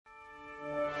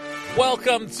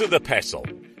Welcome to The Pestle,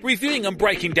 reviewing and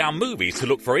breaking down movies to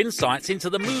look for insights into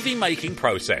the movie-making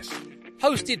process.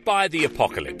 Hosted by The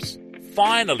Apocalypse.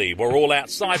 Finally, we're all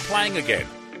outside playing again.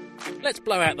 Let's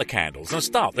blow out the candles and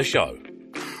start the show.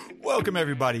 Welcome,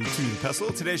 everybody, to The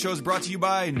Pestle. Today's show is brought to you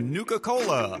by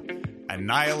Nuka-Cola.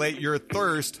 Annihilate your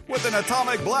thirst with an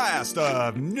atomic blast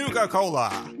of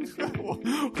Nuka-Cola.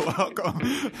 Welcome.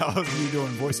 How's me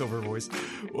doing voiceover voice?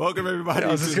 Welcome, everybody.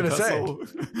 I was just going to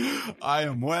say. I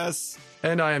am Wes.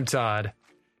 And I am Todd.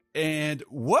 And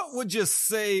what would you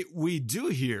say we do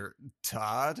here,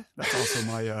 Todd? That's also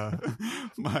my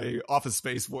my Office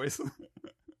Space voice.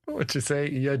 What would you say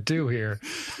you do here?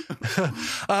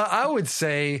 I would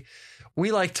say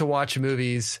we like to watch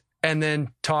movies and then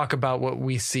talk about what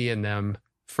we see in them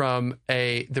from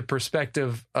the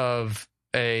perspective of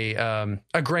a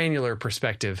granular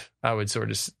perspective. I would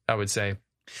say.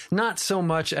 Not so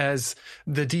much as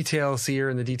the details here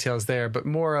and the details there, but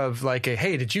more of like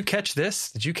hey, did you catch this?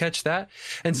 Did you catch that?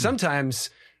 And sometimes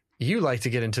you like to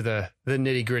get into the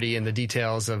nitty gritty and the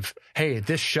details of, hey,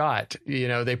 this shot,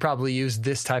 they probably used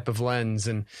this type of lens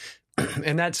and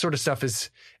that sort of stuff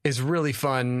is really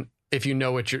fun if you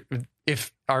know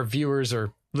if our viewers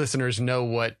or listeners know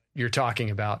what you're talking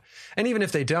about. And even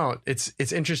if they don't,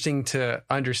 it's interesting to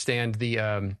understand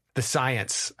the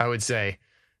science, I would say,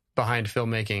 behind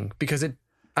filmmaking, because the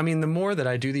more that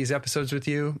I do these episodes with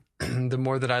you, the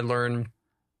more that I learn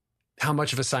how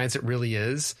much of a science it really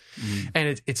is.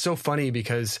 And it's so funny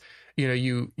because,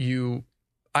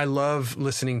 I love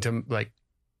listening to like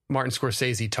Martin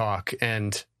Scorsese talk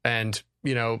and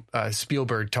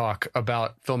Spielberg talk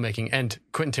about filmmaking and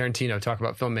Quentin Tarantino talk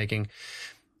about filmmaking.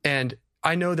 And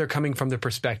I know they're coming from the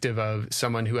perspective of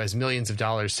someone who has millions of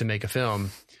dollars to make a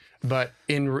film, but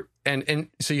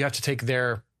so you have to take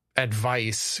their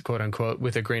advice, quote unquote,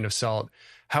 with a grain of salt.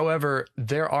 However,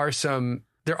 there are some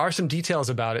details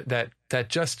about it that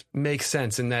just make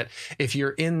sense, and that if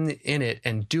you're in it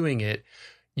and doing it,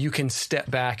 you can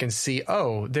step back and see,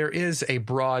 oh, there is a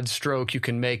broad stroke you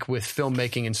can make with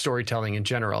filmmaking and storytelling in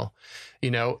general,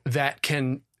 that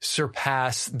can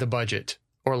surpass the budget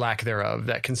or lack thereof,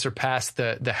 that can surpass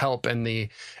the help and the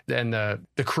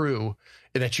crew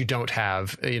that you don't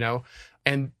have,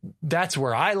 And that's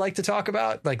where I like to talk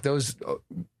about, like those,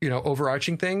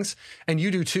 overarching things. And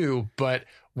you do too. But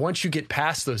once you get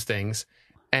past those things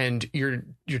and you're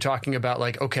talking about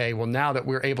like, okay, well, now that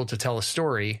we're able to tell a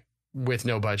story with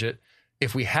no budget,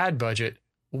 if we had budget,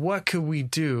 what could we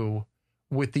do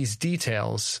with these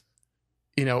details?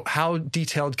 How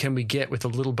detailed can we get with the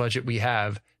little budget we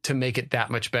have to make it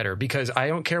that much better? Because I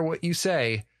don't care what you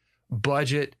say,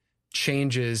 budget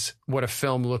changes what a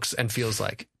film looks and feels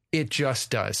like. It just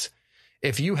does.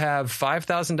 If you have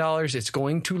 $5,000, it's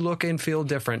going to look and feel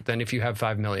different than if you have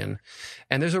 $5 million.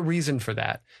 And there's a reason for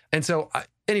that. And so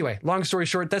anyway, long story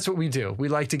short, that's what we do. We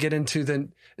like to get into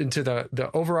the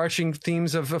overarching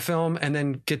themes of a film and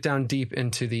then get down deep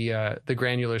into the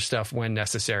granular stuff when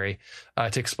necessary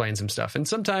to explain some stuff. And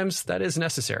sometimes that is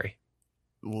necessary.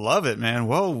 Love it, man.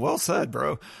 Well said,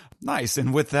 bro. Nice.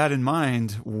 And with that in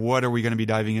mind, what are we going to be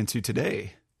diving into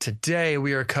today? Today,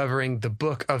 we are covering the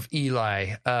Book of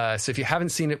Eli. So if you haven't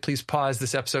seen it, please pause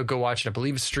this episode, go watch it. I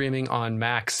believe it's streaming on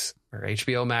Max or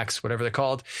HBO Max, whatever they're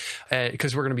called,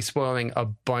 because we're going to be spoiling a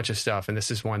bunch of stuff. And this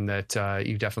is one that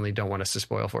you definitely don't want us to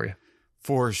spoil for you.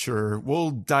 For sure. We'll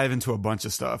dive into a bunch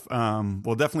of stuff.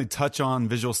 We'll definitely touch on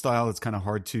visual style. It's kind of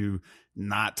hard to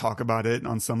not talk about it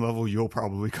on some level. You'll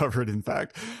probably cover it, in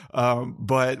fact.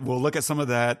 But we'll look at some of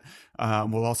that.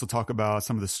 We'll also talk about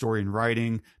some of the story and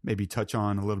writing, maybe touch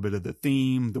on a little bit of the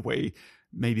theme, the way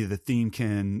maybe the theme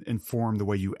can inform the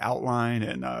way you outline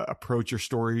and approach your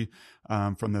story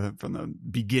from the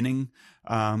beginning,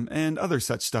 and other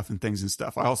such stuff and things and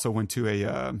stuff. I also went to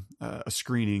a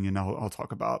screening, and I'll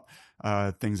talk about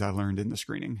things I learned in the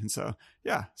screening. And so,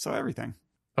 so everything.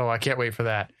 Oh, I can't wait for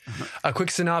that. A quick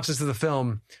synopsis of the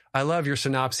film. I love your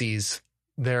synopses.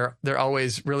 They're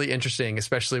always really interesting,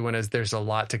 especially when there's a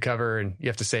lot to cover and you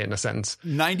have to say it in a sentence.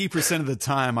 90% of the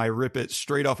time I rip it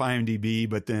straight off IMDb,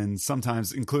 but then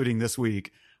sometimes, including this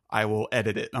week, I will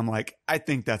edit it. I'm like, I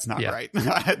think that's not right.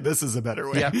 This is a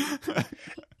better way. Yeah.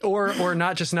 Or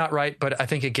not just not right, but I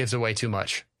think it gives away too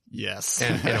much. Yes.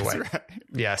 In a way. Right.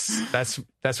 Yes.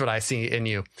 That's what I see in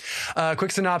you.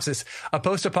 Quick synopsis. A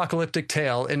post-apocalyptic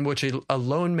tale in which a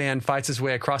lone man fights his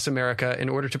way across America in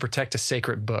order to protect a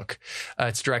sacred book.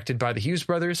 It's directed by the Hughes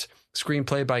brothers.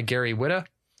 Screenplay by Gary Whitta.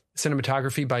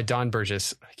 Cinematography by Don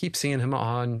Burgess. I keep seeing him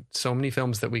on so many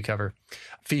films that we cover.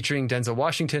 Featuring Denzel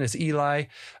Washington as Eli,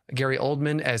 Gary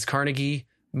Oldman as Carnegie,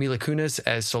 Mila Kunis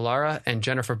as Solara, and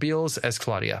Jennifer Beals as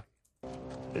Claudia.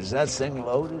 Is that thing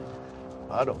loaded?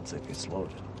 I don't think it's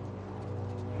loaded.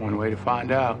 One way to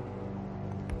find out.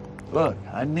 Look,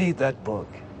 I need that book.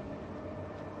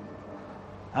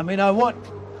 I mean, I want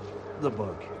the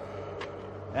book.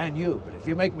 And you, but if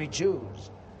you make me choose,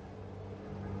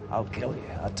 I'll kill you.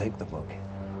 I'll take the book.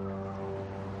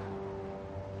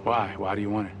 Why? Why do you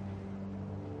want it?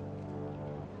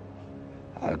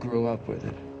 I grew up with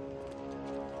it.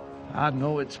 I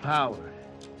know its power.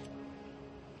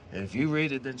 And if you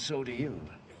read it, then so do you.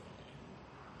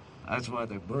 That's why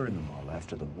they burned them all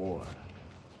after the war.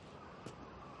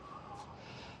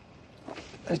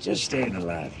 That's just staying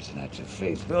alive is an act of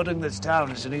faith. Building this town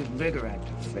is an even bigger act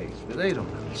of faith, but they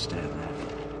don't understand that.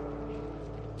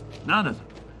 None of them.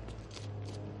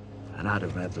 And I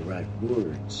don't have the right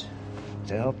words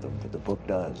to help them, but the book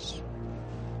does.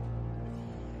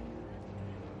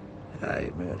 I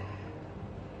admit,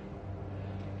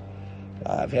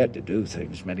 I've had to do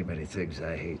things, many, many things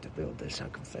I hate to build this, I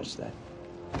confess that.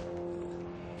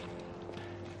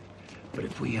 But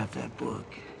if we have that book,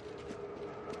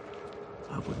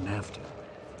 I wouldn't have to.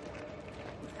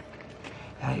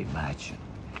 Imagine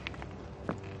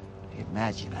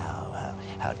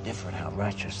how different, how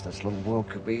righteous this little world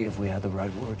could be if we had the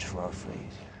right words for our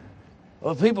faith.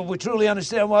 Well, people would truly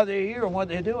understand why they're here and what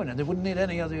they're doing, and they wouldn't need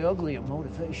any other uglier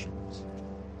motivations.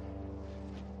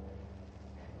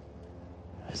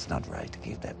 It's not right to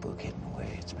keep that book hidden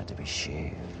away. It's meant to be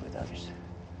shared with others.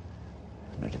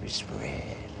 It's meant to be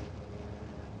spread.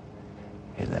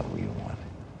 Is that what you want?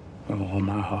 With all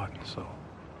my heart and soul.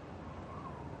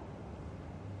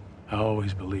 I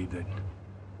always believed that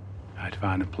I'd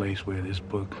find a place where this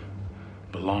book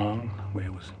belonged, where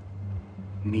it was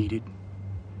needed.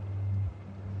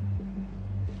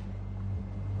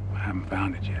 I haven't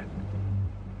found it yet.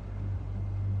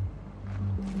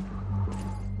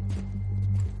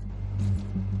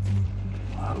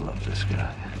 I love this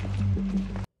guy.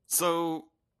 So,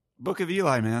 Book of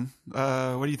Eli, man.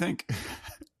 What do you think?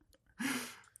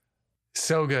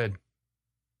 So good.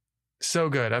 So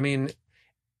good. I mean,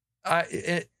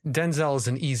 Denzel is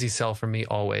an easy sell for me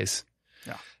always.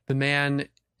 Yeah. The man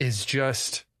is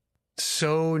just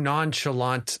so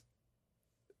nonchalant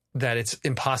that it's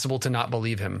impossible to not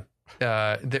believe him.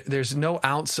 There's no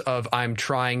ounce of I'm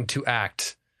trying to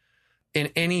act in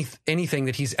anything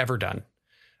that he's ever done.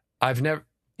 I've never,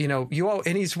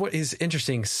 and what is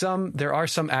interesting. There are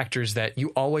some actors that you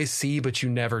always see, but you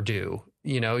never do,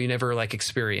 you never like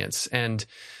experience. And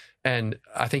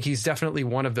I think he's definitely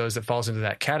one of those that falls into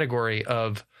that category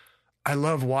of, I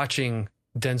love watching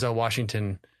Denzel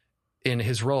Washington in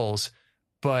his roles,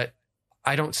 but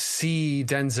I don't see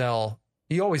Denzel.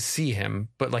 You always see him,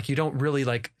 but like, you don't really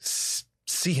like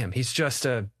see him. He's just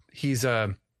he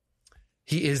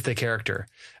is the character.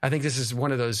 I think this is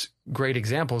one of those great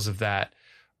examples of that,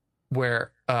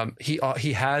 where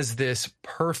he has this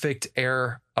perfect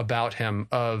air about him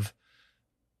of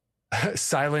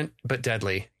silent but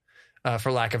deadly,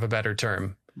 for lack of a better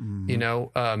term.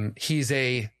 Mm-hmm. He's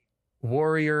a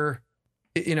warrior.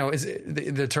 Is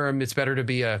the term, it's better to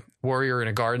be a warrior in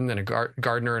a garden than a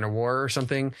gardener in a war or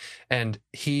something. And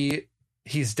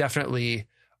he's definitely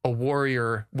a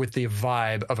warrior with the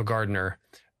vibe of a gardener,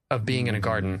 of being in a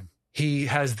garden. He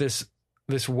has this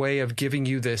way of giving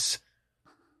you this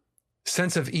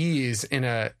sense of ease in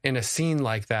a scene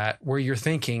like that, where you're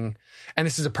thinking, and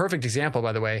this is a perfect example,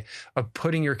 by the way, of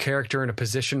putting your character in a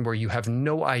position where you have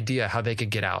no idea how they could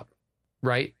get out,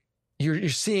 right? You're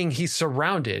seeing he's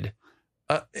surrounded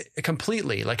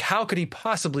completely. Like, how could he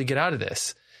possibly get out of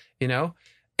this?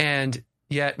 And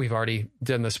yet, we've already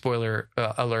done the spoiler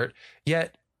alert,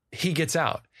 yet he gets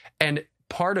out. And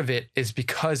part of it is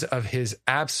because of his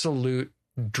absolute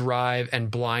drive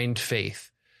and blind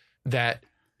faith that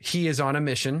he is on a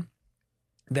mission,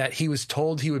 that he was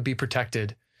told he would be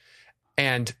protected,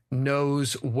 and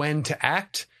knows when to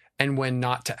act and when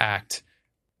not to act,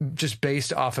 just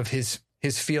based off of his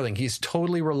feeling. He's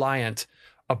totally reliant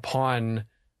upon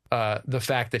the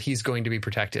fact that he's going to be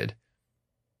protected,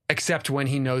 except when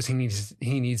he knows he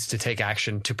needs to take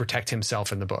action to protect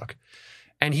himself in the book.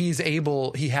 And he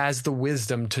has the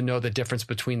wisdom to know the difference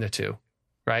between the two,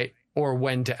 right? Or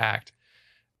when to act.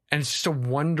 And it's just a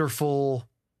wonderful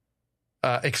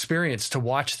experience to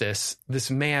watch this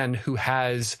man who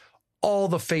has all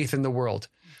the faith in the world.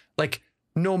 Like,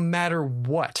 no matter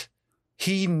what,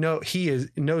 he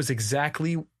knows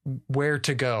exactly where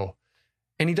to go.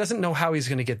 And he doesn't know how he's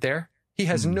going to get there. He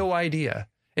has no idea.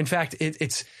 In fact,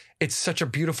 it's such a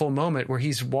beautiful moment where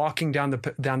he's walking down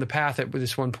the path at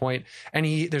this one point, and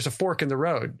there's a fork in the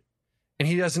road, and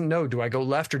he doesn't know, do I go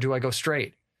left or do I go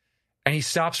straight? And he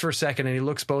stops for a second and he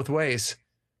looks both ways,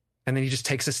 and then he just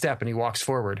takes a step and he walks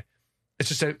forward. It's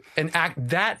just an act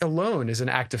that alone is an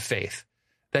act of faith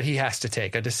that he has to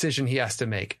take, a decision he has to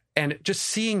make. And just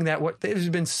seeing that, it has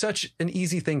been such an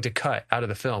easy thing to cut out of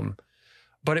the film,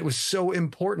 but it was so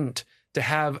important to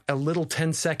have a little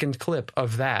 10-second clip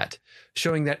of that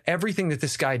showing that everything that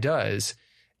this guy does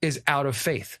is out of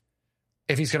faith.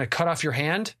 If he's going to cut off your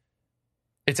hand,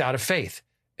 it's out of faith.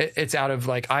 It's out of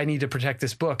like, I need to protect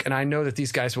this book, and I know that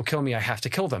these guys will kill me. I have to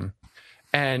kill them.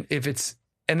 And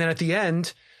then at the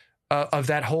end of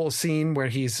that whole scene where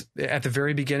he's at the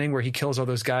very beginning where he kills all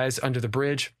those guys under the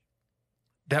bridge,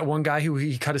 that one guy who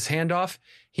he cut his hand off,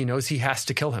 he knows he has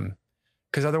to kill him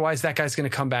because otherwise that guy's going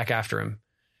to come back after him.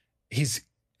 His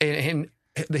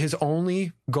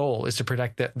only goal is to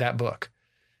protect that book.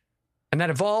 And that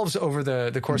evolves over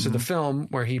the course of the film,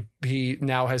 where he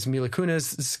now has Mila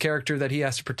Kunis's character that he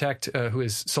has to protect, who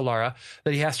is Solara,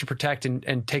 that he has to protect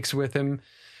and takes with him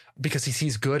because he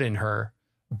sees good in her.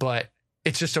 But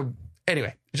it's just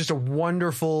a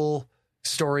wonderful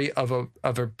story of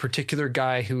a particular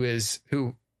guy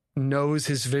who knows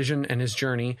his vision and his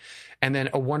journey, and then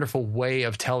a wonderful way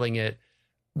of telling it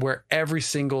where every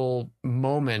single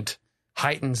moment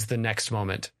heightens the next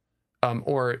moment.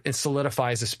 Or it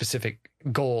solidifies a specific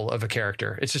goal of a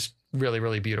character. It's just really,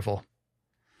 really beautiful.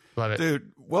 Love it.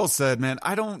 Dude, well said, man.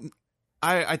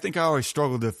 I think I always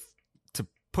struggle to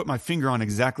put my finger on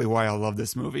exactly why I love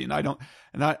this movie. And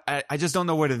I just don't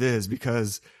know what it is,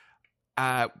 because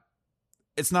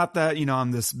it's not that,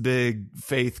 I'm this big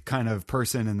faith kind of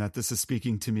person and that this is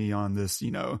speaking to me on this,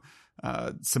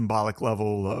 symbolic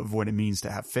level of what it means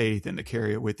to have faith and to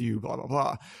carry it with you, blah, blah,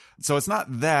 blah. So it's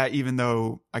not that, even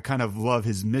though I kind of love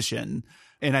his mission.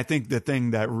 And I think the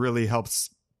thing that really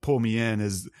helps pull me in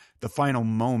is the final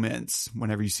moments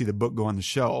whenever you see the book go on the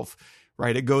shelf,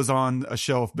 right? It goes on a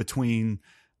shelf between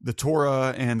the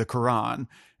Torah and the Quran.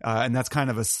 And that's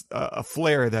kind of a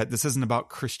flare that this isn't about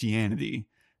Christianity.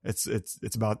 It's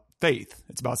about faith.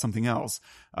 It's about something else.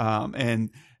 And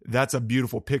that's a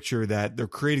beautiful picture that they're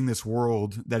creating this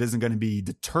world that isn't going to be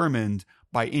determined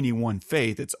by any one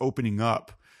faith. It's opening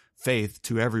up faith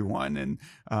to everyone. And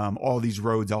all these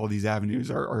roads, all these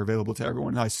avenues are available to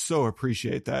everyone. And I so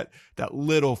appreciate that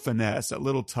little finesse, that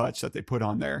little touch that they put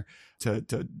on there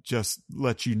to just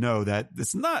let you know that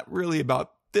it's not really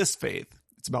about this faith.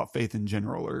 It's about faith in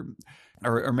general,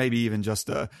 or maybe even just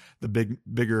the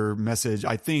bigger message.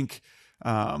 I think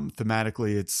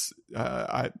thematically it's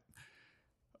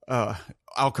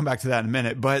I'll come back to that in a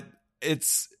minute, but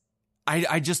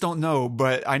I just don't know,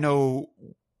 but I know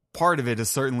part of it is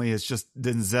certainly it's just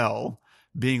Denzel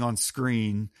being on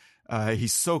screen.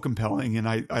 He's so compelling, and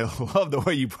I love the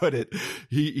way you put it.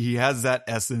 He has that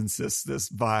essence, this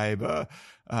vibe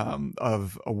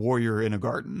of a warrior in a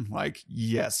garden. Like,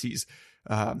 yes, he's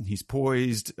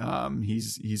poised.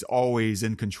 He's always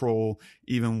in control,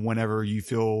 even whenever you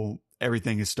feel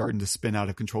everything is starting to spin out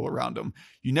of control around him.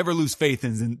 You never lose faith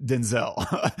in Denzel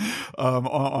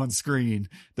on screen.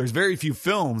 There's very few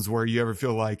films where you ever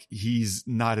feel like he's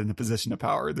not in a position of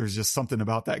power. There's just something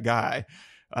about that guy.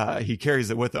 He carries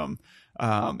it with him.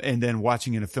 And then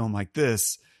watching in a film like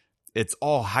this, it's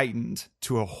all heightened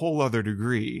to a whole other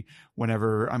degree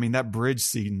whenever, that bridge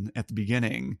scene at the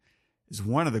beginning is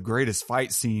one of the greatest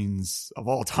fight scenes of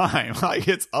all time. Like,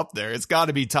 it's up there. It's got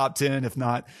to be top 10, if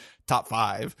not top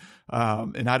 5.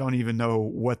 And I don't even know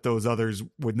what those others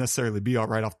would necessarily be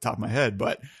right off the top of my head,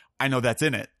 but I know that's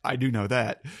in it. I do know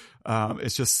that.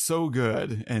 It's just so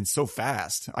good and so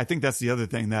fast. I think that's the other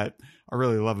thing that I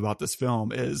really love about this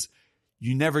film is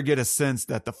you never get a sense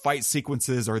that the fight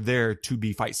sequences are there to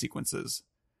be fight sequences.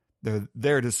 They're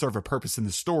there to serve a purpose in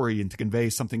the story and to convey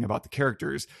something about the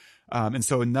characters. And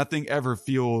so nothing ever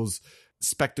feels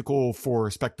spectacle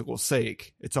for spectacle's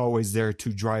sake. It's always there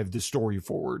to drive the story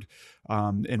forward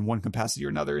in one capacity or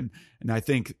another. And I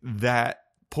think that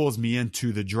pulls me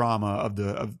into the drama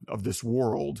of this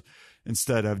world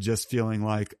instead of just feeling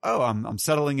like, oh, I'm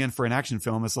settling in for an action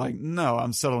film. It's like, no,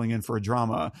 I'm settling in for a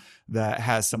drama that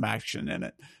has some action in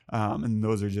it. And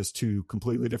those are just two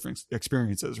completely different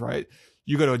experiences, right?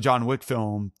 You go to a John Wick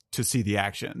film to see the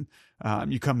action.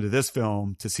 You come to this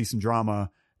film to see some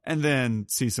drama and then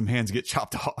see some hands get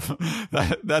chopped off.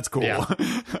 That's cool. Yeah.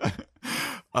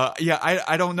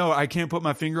 I don't know. I can't put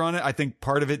my finger on it. I think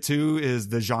part of it too is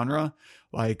the genre.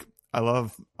 Like, I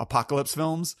love apocalypse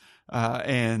films,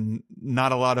 and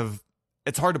not a lot of,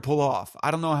 it's hard to pull off.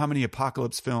 I don't know how many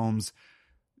apocalypse films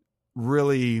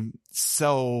really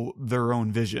sell their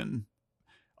own vision.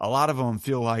 A lot of them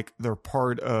feel like they're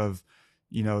part of,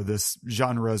 this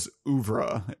genre's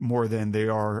oeuvre more than they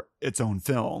are its own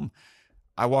film.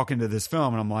 I walk into this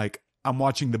film and I'm like, I'm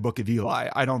watching the Book of Eli.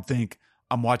 I don't think,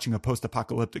 I'm watching a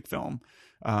post-apocalyptic film.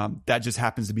 That just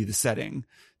happens to be the setting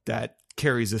that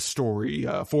carries this story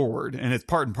forward. And it's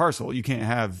part and parcel. You can't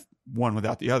have one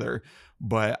without the other.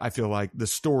 But I feel like the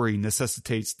story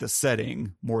necessitates the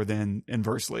setting more than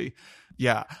inversely.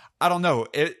 Yeah, I don't know.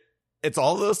 It's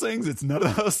all those things. It's none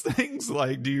of those things.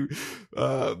 Like,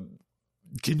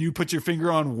 can you put your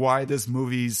finger on why this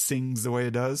movie sings the way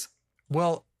it does?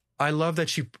 Well, I love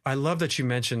that you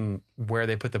mentioned where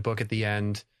they put the book at the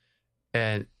end,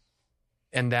 and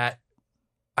that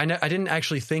I didn't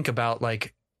actually think about,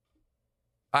 like,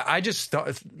 I just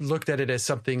looked at it as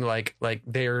something like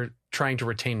they're trying to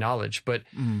retain knowledge, but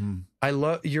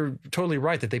you're totally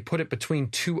right that they put it between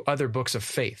two other books of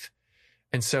faith.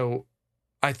 And so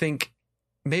I think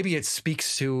maybe it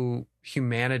speaks to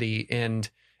humanity and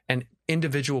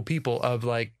individual people of,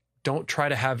 like, don't try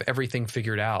to have everything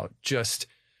figured out. Just,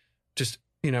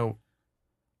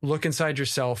 look inside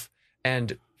yourself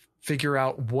and figure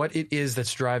out what it is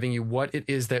that's driving you, what it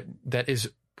is that is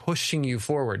pushing you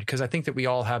forward. Because I think that we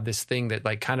all have this thing that,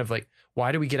 like, kind of like,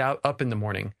 why do we get up in the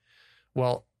morning?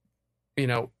 Well,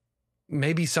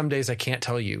 maybe some days I can't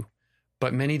tell you,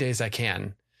 but many days I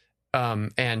can.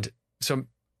 And so,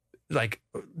 like,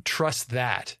 trust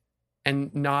that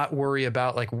and not worry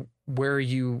about, like, where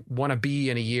you want to be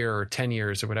in a year or 10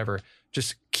 years or whatever.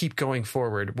 Just keep going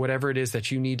forward. Whatever it is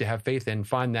that you need to have faith in,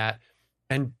 find that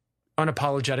and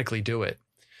unapologetically do it.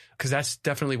 Because that's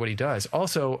definitely what he does.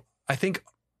 Also, I think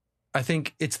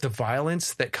it's the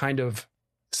violence that kind of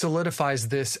solidifies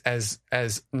this as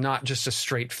not just a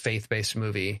straight faith-based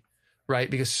movie, right?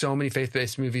 Because so many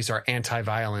faith-based movies are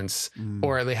anti-violence,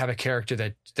 or they have a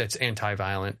character that's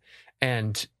anti-violent.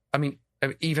 And I mean,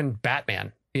 even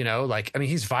Batman,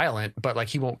 he's violent, but, like,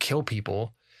 he won't kill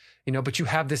people, but you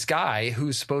have this guy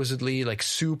who's supposedly, like,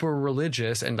 super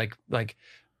religious and like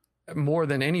more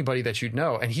than anybody that you'd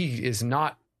know. And he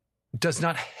does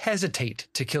not hesitate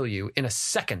to kill you in a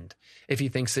second if he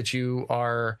thinks that you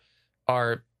are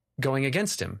going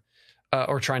against him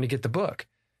or trying to get the book.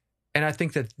 And I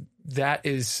think that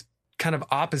is kind of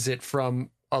opposite from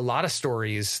a lot of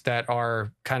stories that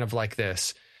are kind of like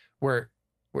this, where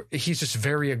he's just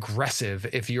very aggressive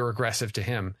if you're aggressive to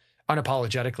him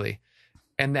unapologetically.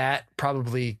 And that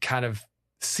probably kind of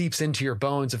seeps into your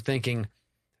bones of thinking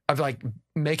of, like,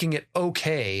 making it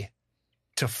okay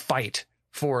to fight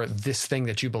for this thing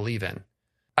that you believe in.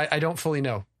 I don't fully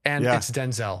know. And it's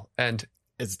Denzel and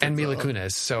Mila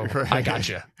Kunis. So right. I got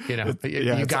you.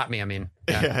 You got me. I mean,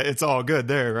 yeah, it's all good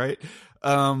there, right?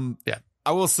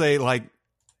 I will say, like,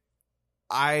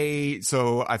 I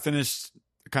finished,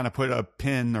 kind of put a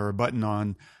pin or a button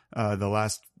on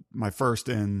my first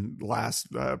and last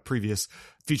previous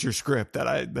feature script that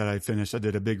I finished. I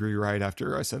did a big rewrite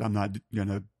after I said I'm not going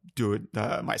to do it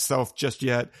myself just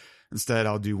yet. Instead,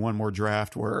 I'll do one more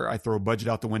draft where I throw budget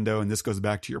out the window. And this goes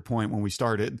back to your point when we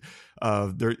started.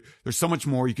 There's so much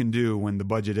more you can do when the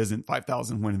budget isn't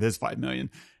 5,000, when it is 5 million.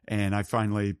 And I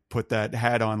finally put that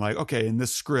hat on, like, okay, in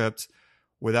this script,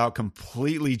 without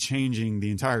completely changing the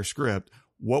entire script,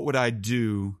 what would I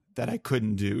do that I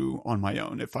couldn't do on my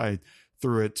own if I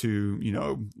threw it to,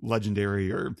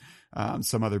 Legendary or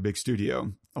some other big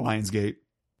studio, Lionsgate?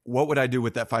 What would I do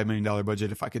with that $5 million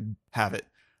budget if I could have it?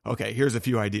 Okay, here's a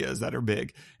few ideas that are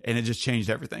big, and it just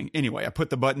changed everything. Anyway, I put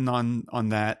the button on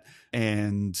that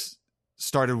and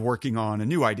started working on a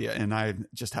new idea. And I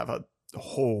just have a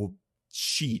whole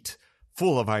sheet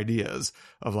full of ideas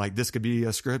of, like, this could be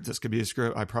a script. This could be a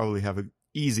script. I probably have an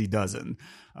easy dozen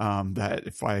that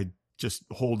if I just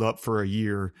hold up for a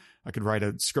year, I could write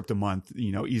a script a month,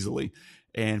 easily.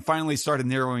 And finally started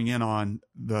narrowing in on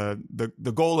the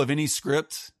goal of any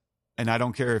script. And I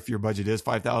don't care if your budget is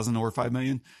 5,000 or 5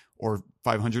 million or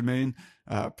 500 million,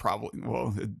 probably,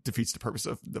 well, it defeats the purpose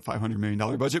of the $500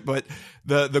 million budget. But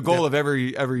the goal of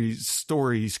every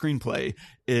story screenplay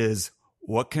is,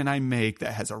 what can I make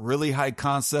that has a really high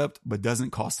concept, but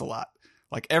doesn't cost a lot?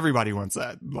 Like, everybody wants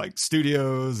that, like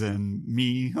studios and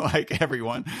me, like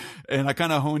everyone. And I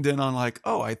kind of honed in on, like,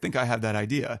 oh, I think I have that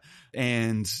idea,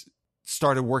 and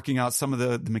started working out some of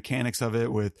the mechanics of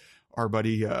it with our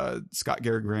buddy, Scott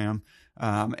Garrett Graham.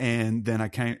 And then I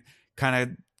kind of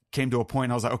came to a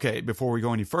point, I was like, okay, before we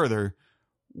go any further,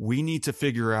 we need to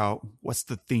figure out what's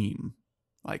the theme.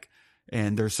 Like,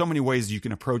 and there's so many ways you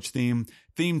can approach theme.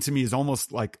 Theme to me is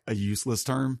almost like a useless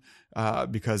term,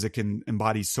 because it can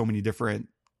embody so many different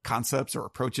concepts or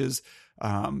approaches.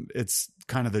 It's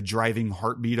kind of the driving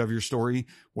heartbeat of your story,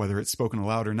 whether it's spoken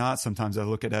aloud or not. Sometimes I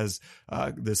look at it as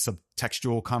this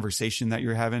subtextual conversation that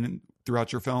you're having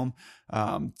throughout your film.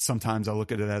 Sometimes I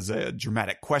look at it as a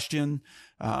dramatic question.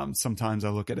 Sometimes I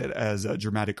look at it as a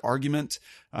dramatic argument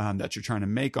that you're trying to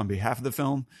make on behalf of the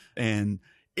film. And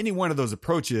any one of those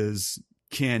approaches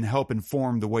can help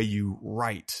inform the way you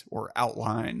write or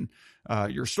outline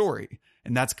your story.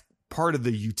 And that's part of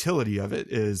the utility of it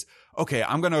is, okay,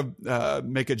 I'm going to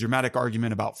make a dramatic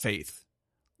argument about faith.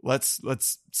 Let's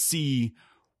see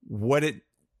what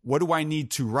do I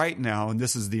need to write now? And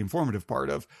this is the informative part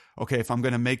of, okay, if I'm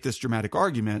going to make this dramatic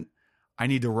argument, I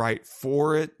need to write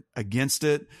for it, against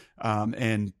it,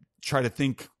 and try to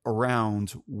think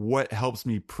around what helps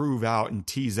me prove out and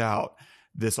tease out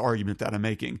this argument that I'm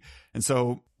making. And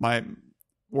so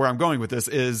where I'm going with this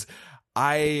is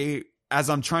as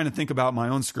I'm trying to think about my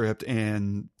own script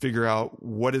and figure out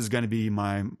what is going to be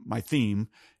my theme,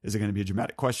 is it going to be a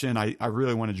dramatic question? I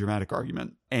really want a dramatic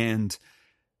argument. And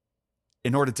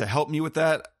in order to help me with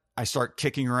that, I start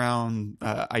kicking around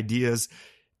ideas.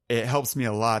 It helps me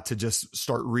a lot to just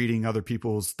start reading other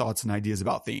people's thoughts and ideas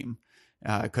about theme.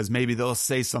 Because maybe they'll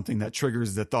say something that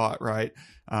triggers the thought, right?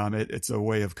 It's a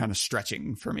way of kind of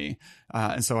stretching for me.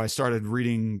 And so I started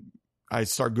Googling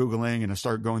and I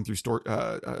started going through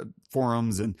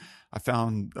forums, and I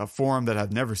found a forum that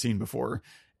I've never seen before.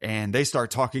 And they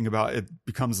start talking about, it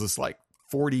becomes this like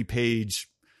 40-page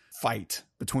fight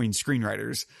between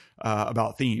screenwriters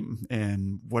about theme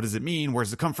and what does it mean? Where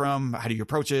does it come from? How do you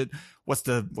approach it? What's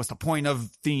the point of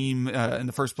theme in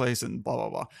the first place? And blah, blah,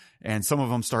 blah. And some of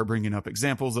them start bringing up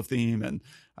examples of theme. And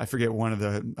I forget one of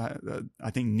I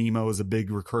think Nemo is a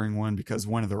big recurring one because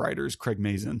one of the writers, Craig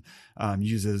Mazin,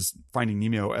 uses Finding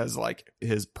Nemo as like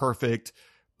his perfect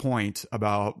point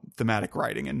about thematic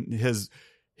writing. And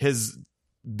his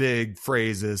big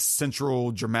phrase is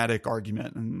central dramatic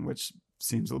argument, and which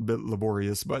seems a little bit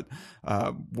laborious, but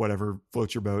whatever,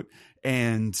 floats your boat.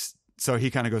 And so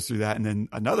he kind of goes through that. And then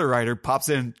another writer pops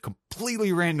in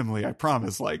completely randomly, I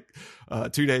promise, like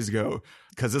 2 days ago,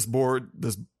 because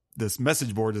this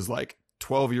message board is like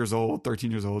 12 years old,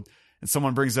 13 years old. And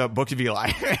someone brings up Book of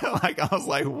Eli. Like, I was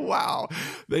like, wow.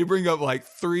 They bring up like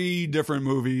 3 different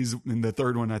movies. And the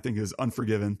third one, I think, is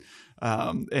Unforgiven.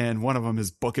 And one of them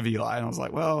is Book of Eli. And I was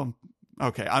like, well,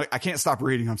 okay, I can't stop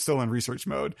reading. I'm still in research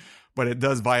mode, but it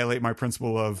does violate my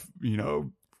principle of,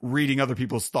 reading other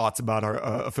people's thoughts about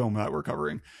a film that we're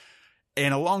covering.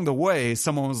 And along the way,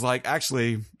 someone was like,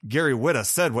 actually, Gary Whitta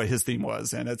said what his theme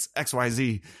was, and it's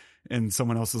XYZ. And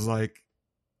someone else was like,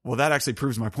 well, that actually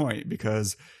proves my point,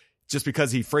 because just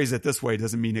because he phrased it this way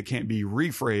doesn't mean it can't be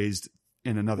rephrased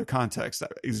in another context.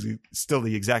 That is still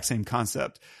the exact same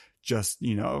concept, just,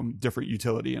 different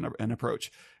utility and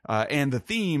approach. And the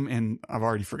theme, and I've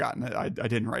already forgotten it. I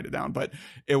didn't write it down, but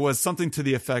it was something to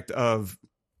the effect of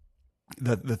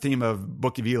the theme of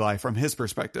Book of Eli from his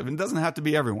perspective. And it doesn't have to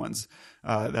be everyone's.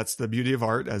 That's the beauty of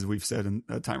art, as we've said in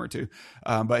a time or two.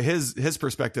 But his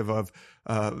perspective of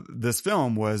this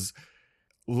film was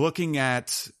looking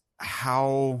at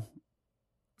how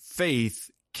faith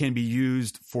can be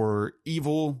used for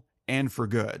evil and for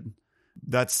good.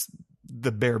 That's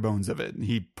the bare bones of it.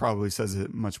 He probably says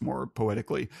it much more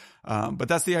poetically. But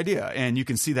that's the idea. And you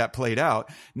can see that played out.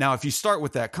 Now, if you start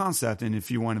with that concept, and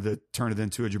if you wanted to turn it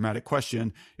into a dramatic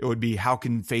question, it would be, how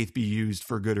can faith be used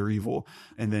for good or evil?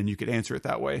 And then you could answer it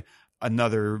that way.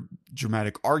 Another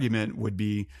dramatic argument would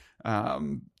be,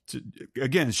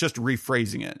 again, it's just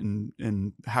rephrasing it,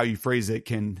 and how you phrase it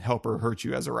can help or hurt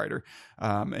you as a writer.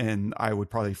 And I would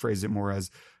probably phrase it more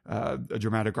as a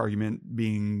dramatic argument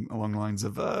being along the lines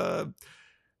of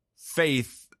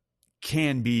faith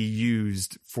can be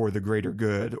used for the greater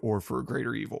good or for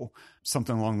greater evil.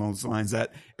 Something along those lines,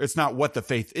 that it's not what the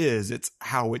faith is, it's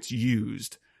how it's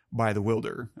used by the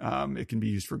wielder. It can be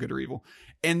used for good or evil.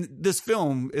 And this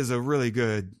film is a really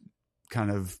good kind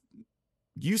of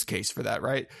use case for that,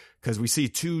 right? Because we see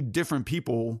 2 different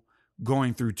people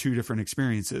going through 2 different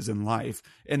experiences in life,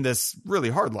 in this really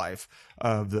hard life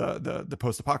of the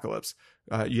post-apocalypse.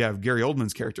 You have Gary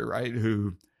Oldman's character, right?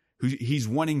 Who he's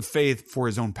wanting faith for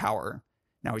his own power.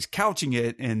 Now he's couching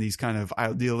it in these kind of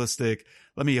idealistic,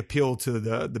 let me appeal to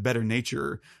the better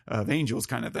nature of angels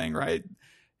kind of thing, right?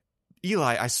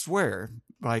 Eli, I swear,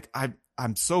 like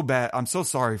I'm so bad. I'm so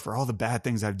sorry for all the bad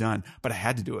things I've done, but I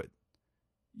had to do it.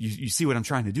 You see what I'm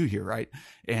trying to do here, right?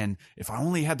 And if I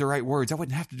only had the right words, I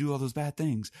wouldn't have to do all those bad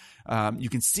things. You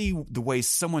can see the way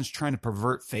someone's trying to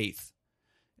pervert faith.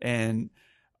 And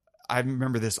I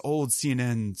remember this old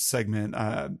CNN segment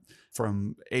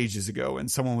from ages ago,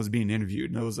 and someone was being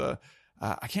interviewed, and it was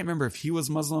I can't remember if he was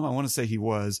Muslim. I want to say he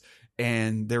was.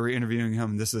 And they were interviewing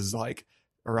him. This is like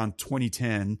around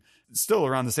 2010, still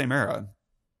around the same era.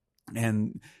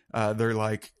 And they're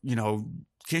like,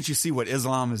 can't you see what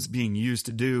Islam is being used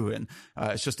to do? And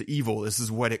it's just evil. This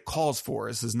is what it calls for.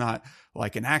 This is not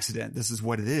like an accident. This is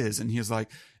what it is. And he was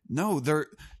like, no,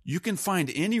 you can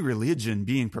find any religion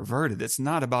being perverted. It's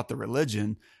not about the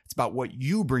religion. It's about what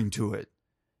you bring to it.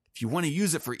 If you want to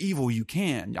use it for evil, you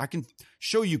can. I can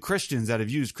show you Christians that have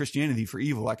used Christianity for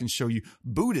evil. I can show you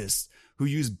Buddhists who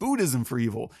use Buddhism for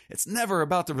evil. It's never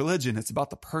about the religion. It's about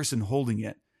the person holding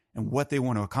it and what they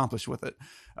want to accomplish with it.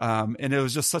 And it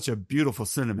was just such a beautiful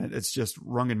sentiment. It's just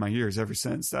rung in my ears ever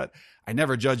since, that I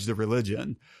never judged the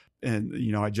religion, and,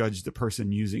 I judged the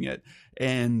person using it.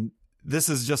 And this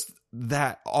is just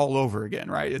that all over again,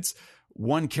 right? It's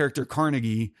one character,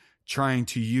 Carnegie, trying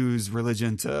to use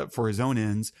religion for his own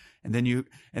ends. And then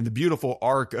and the beautiful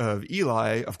arc of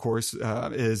Eli, of course,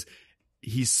 is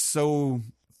he's so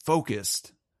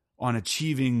focused on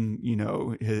achieving,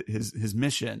 his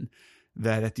mission,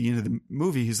 that at the end of the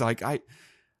movie, he's like, I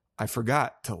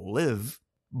forgot to live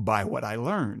by what I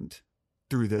learned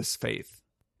through this faith.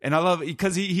 And I love it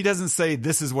because he doesn't say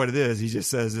this is what it is. He just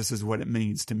says, this is what it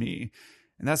means to me.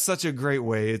 And that's such a great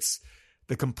way. It's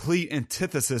the complete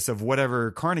antithesis of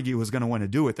whatever Carnegie was going to want to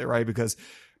do with it, right? Because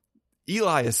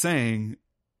Eli is saying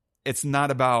it's not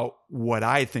about what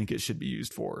I think it should be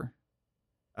used for,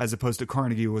 as opposed to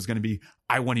Carnegie was going to be,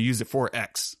 I want to use it for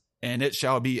X, and it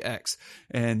shall be X.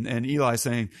 And Eli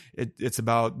saying it's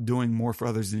about doing more for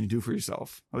others than you do for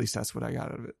yourself. At least that's what I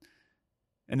got out of it.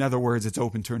 In other words, it's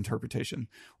open to interpretation.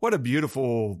 What a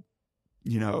beautiful,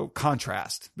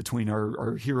 contrast between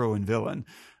our hero and villain,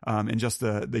 and just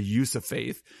the use of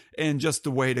faith, and just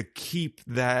the way to keep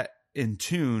that in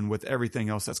tune with everything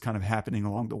else that's kind of happening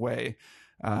along the way.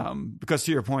 Because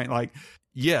to your point, like,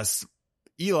 yes,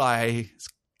 Eli is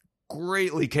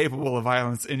greatly capable of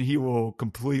violence, and he will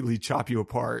completely chop you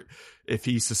apart if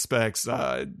he suspects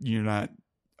you're not,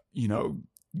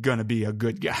 gonna be a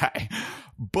good guy.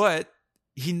 But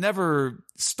he never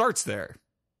starts there.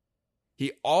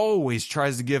 He always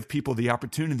tries to give people the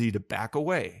opportunity to back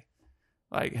away.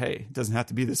 Like, hey, it doesn't have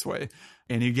to be this way.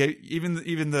 And he gave even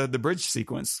the bridge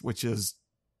sequence, which is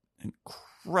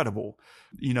incredible.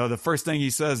 The first thing he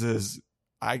says is,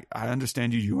 I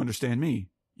understand you. You understand me.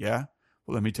 Yeah.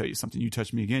 Well, let me tell you something. You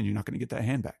touch me again, you're not going to get that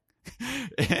hand back.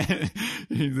 And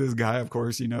this guy, of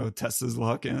course, tests his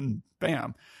luck, and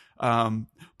bam.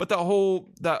 But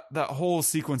that whole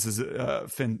sequence is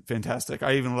fantastic.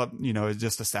 I even love, it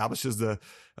just establishes the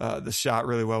shot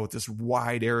really well with this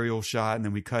wide aerial shot, and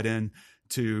then we cut in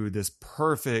to this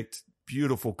perfect,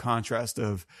 beautiful contrast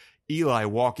of Eli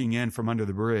walking in from under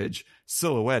the bridge,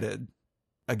 silhouetted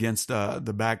against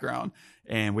the background,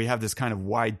 and we have this kind of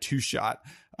wide two shot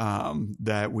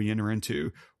that we enter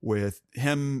into with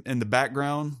him in the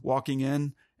background walking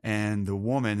in, and the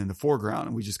woman in the foreground,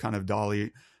 and we just kind of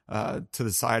dolly to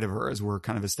the side of her as we're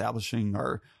kind of establishing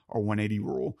our 180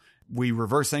 rule. We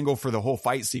reverse angle for the whole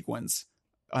fight sequence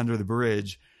under the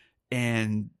bridge,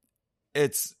 and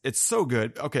it's so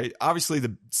good. Okay, obviously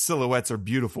the silhouettes are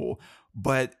beautiful,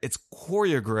 but it's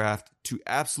choreographed to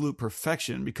absolute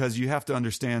perfection, because you have to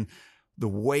understand the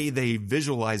way they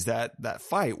visualized that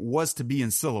fight was to be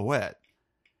in silhouette.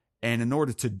 And in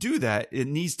order to do that, it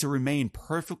needs to remain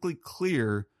perfectly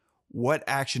clear what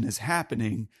action is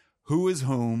happening, who is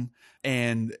whom,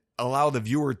 and allow the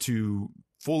viewer to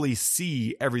fully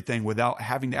see everything without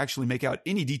having to actually make out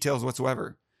any details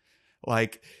whatsoever.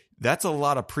 Like, that's a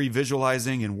lot of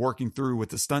pre-visualizing and working through with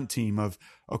the stunt team of,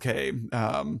 okay,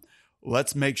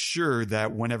 let's make sure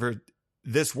that whenever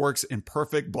this works in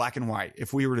perfect black and white,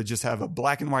 if we were to just have a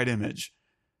black and white image,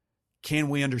 can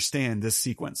we understand this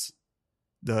sequence?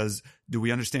 Do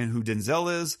we understand who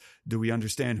Denzel is? Do we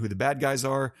understand who the bad guys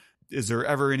are? Is there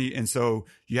ever any? And so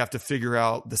you have to figure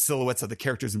out the silhouettes of the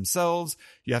characters themselves.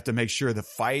 You have to make sure the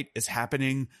fight is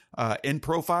happening in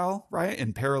profile, right?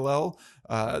 In parallel,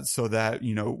 so that,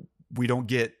 we don't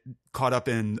get caught up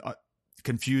in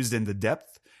confused in the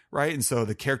depth, right? And so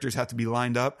the characters have to be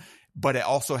lined up, but it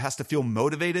also has to feel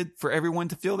motivated for everyone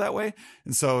to feel that way.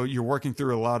 And so you're working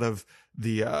through a lot of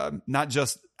the, not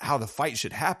just how the fight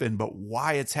should happen, but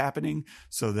why it's happening,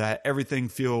 so that everything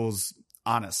feels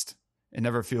honest. It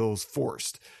never feels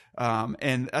forced.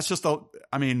 And that's just,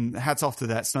 hats off to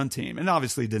that stunt team. And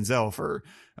obviously Denzel for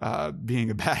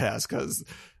being a badass, because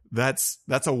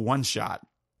that's a one shot.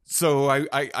 So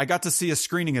I got to see a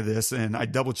screening of this, and I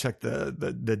double checked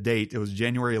the date. It was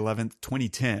January 11th,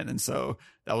 2010. And so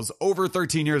that was over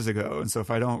 13 years ago. And so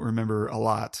if I don't remember a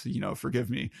lot, forgive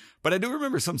me, but I do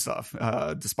remember some stuff,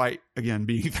 despite, again,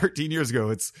 being 13 years ago.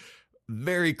 It's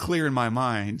very clear in my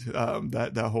mind,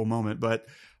 that whole moment. But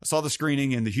saw the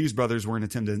screening, and the Hughes brothers were in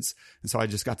attendance. And so I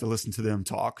just got to listen to them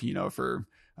talk, for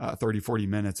 30, 40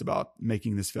 minutes about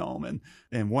making this film.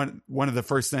 And one of the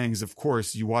first things, of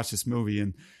course, you watch this movie,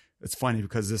 and it's funny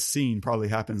because this scene probably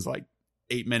happens like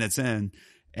 8 minutes in,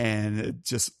 and it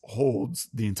just holds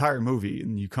the entire movie.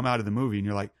 And you come out of the movie and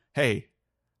you're like, hey,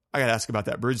 I got to ask about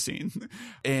that bridge scene.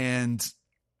 And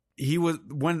he was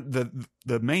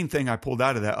the main thing I pulled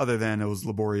out of that, other than it was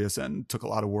laborious and took a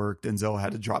lot of work. Denzel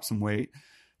had to drop some weight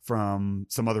from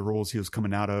some other roles he was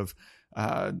coming out of.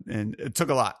 And it took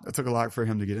a lot. It took a lot for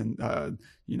him to get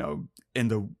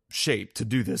into shape to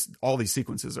do this. All these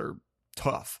sequences are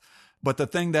tough. But the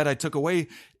thing that I took away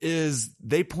is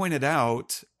they pointed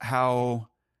out how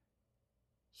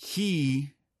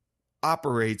he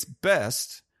operates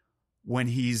best when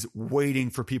he's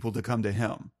waiting for people to come to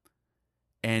him.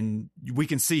 And we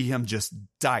can see him just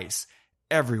dice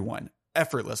everyone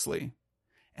effortlessly.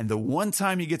 And the one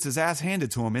time he gets his ass handed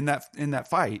to him in that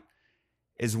fight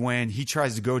is when he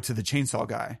tries to go to the chainsaw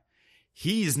guy.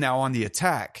 He's now on the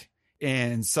attack,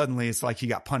 and suddenly it's like he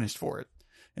got punished for it.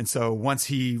 And so once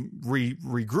he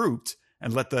regrouped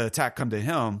and let the attack come to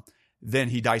him, then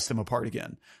he diced him apart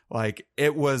again. Like,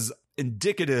 it was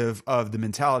indicative of the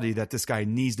mentality that this guy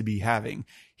needs to be having.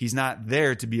 He's not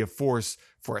there to be a force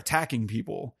for attacking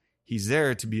people. He's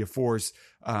there to be a force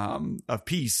of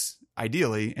peace,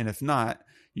 ideally. And if not,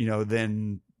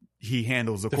 then he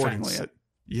handles accordingly.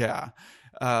 Yeah.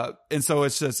 And so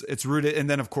it's rooted. And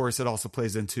then, of course, it also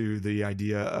plays into the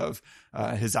idea of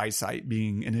his eyesight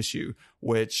being an issue,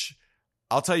 which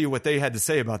I'll tell you what they had to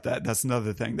say about that. That's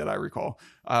another thing that I recall.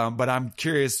 But I'm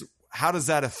curious, how does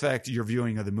that affect your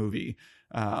viewing of the movie,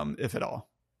 if at all?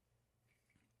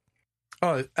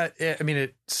 Oh, I mean,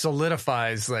 it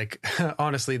solidifies, like,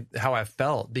 honestly, how I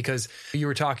felt, because you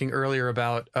were talking earlier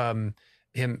about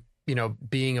him,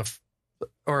 being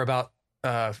about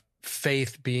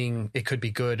faith being, it could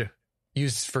be good,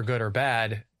 used for good or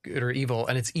bad, good or evil.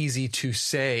 And it's easy to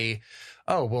say,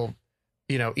 oh, well,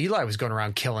 Eli was going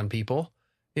around killing people,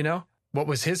 what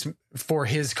was for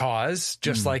his cause,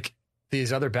 just like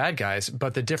these other bad guys.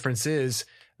 But the difference is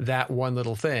that one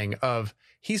little thing of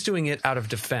he's doing it out of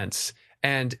defense,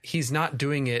 and he's not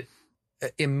doing it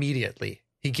immediately.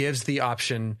 He gives the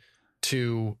option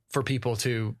for people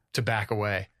to back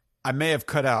away. I may have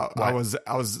cut out. What?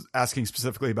 I was asking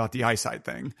specifically about the eyesight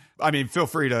thing. I mean, feel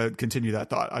free to continue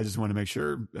that thought. I just want to make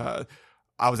sure.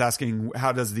 I was asking,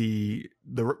 how does the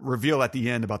reveal at the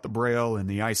end about the braille and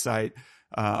the eyesight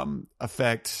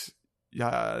affect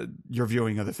your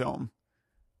viewing of the film?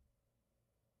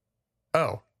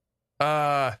 Oh,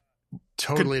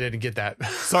 totally didn't get that.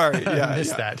 Sorry, yeah,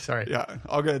 missed that. Sorry, yeah,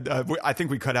 all good. I think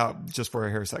we cut out just for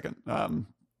a hair second.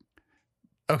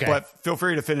 Okay, but feel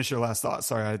free to finish your last thought.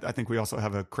 Sorry, I think we also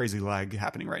have a crazy lag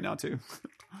happening right now too.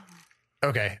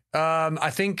 Okay, I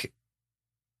think.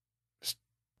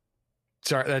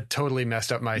 Sorry, that totally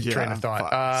messed up my train of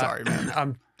thought. Sorry,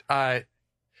 man. I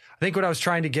think what I was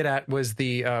trying to get at was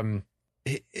the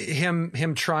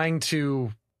him trying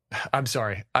to. I'm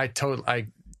sorry. I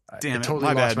totally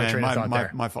lost my train of thought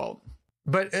there. My fault.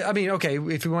 But I mean, okay,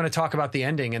 if we want to talk about the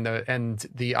ending and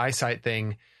the eyesight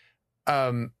thing,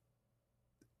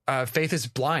 Faith is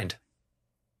blind.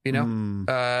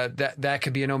 That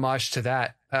could be an homage to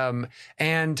that.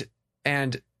 And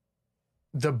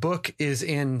the book is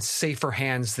in safer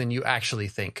hands than you actually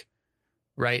think,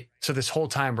 right? So this whole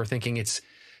time we're thinking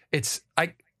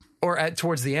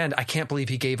towards the end, I can't believe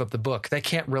he gave up the book. That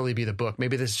can't really be the book.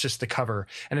 Maybe this is just the cover.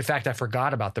 And in fact, I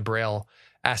forgot about the Braille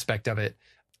aspect of it.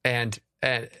 And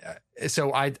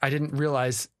so I didn't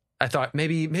realize, I thought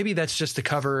maybe that's just the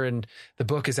cover and the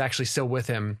book is actually still with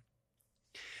him.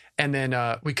 And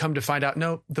then we come to find out,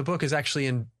 no, the book is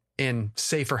actually in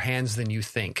safer hands than you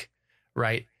think,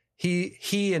 right?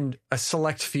 He and a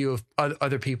select few of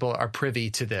other people are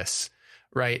privy to this,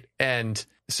 right? And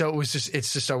so it's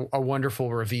just a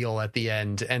wonderful reveal at the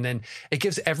end. And then it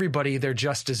gives everybody their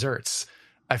just desserts.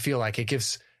 I feel like it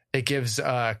gives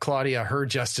Claudia her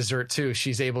just dessert too.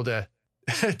 She's able to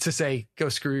say, go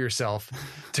screw yourself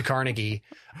to Carnegie.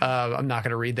 I'm not going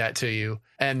to read that to you.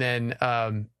 And then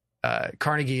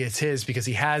Carnegie is his because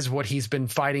he has what he's been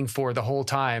fighting for the whole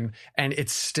time, and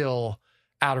it's still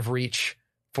out of reach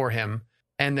for him.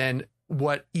 And then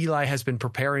what Eli has been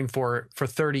preparing for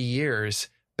 30 years,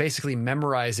 basically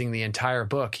memorizing the entire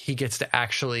book, he gets to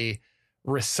actually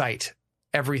recite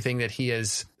everything that he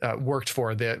has worked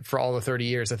for all the 30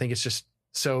 years. I think it's just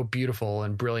so beautiful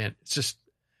and brilliant. It's just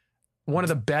one of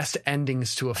the best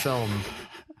endings to a film,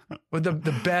 with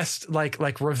the best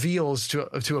like reveals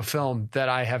to a film that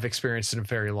I have experienced in a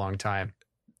very long time.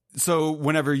 So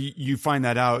whenever you find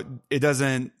that out, it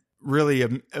doesn't really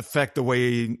affect the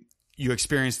way you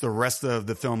experience the rest of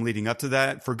the film leading up to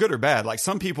that, for good or bad. Like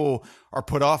some people are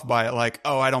put off by it, like,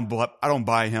 oh, I don't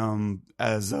buy him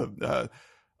as a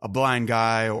blind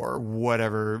guy or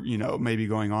whatever, may be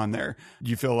going on there.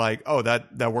 You feel like, oh,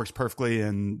 that works perfectly,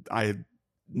 and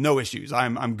no issues.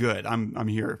 I'm good. I'm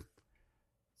here.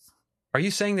 Are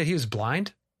you saying that he was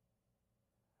blind?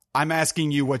 I'm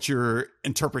asking you what your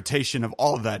interpretation of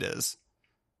all of that is.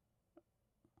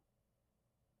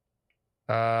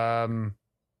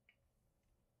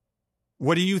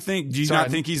 What do you think? Do you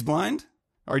not think he's blind?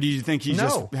 Or do you think he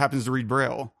just happens to read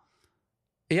Braille?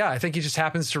 Yeah, I think he just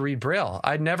happens to read Braille.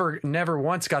 I never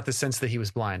once got the sense that he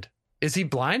was blind. Is he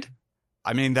blind?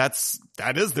 I mean, that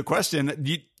is the question.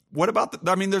 What about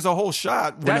there's a whole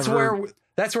shot.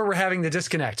 That's where we're having the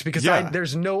disconnect, because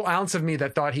there's no ounce of me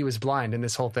that thought he was blind in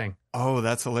this whole thing. Oh,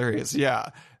 that's hilarious. Yeah.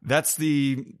 That's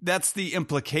the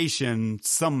implication,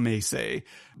 some may say,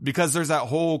 because there's that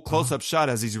whole close-up shot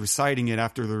as he's reciting it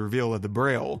after the reveal of the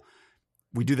Braille.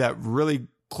 We do that really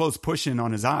close push-in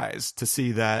on his eyes to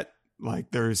see that,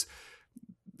 like, there's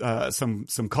some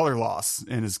color loss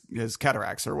in his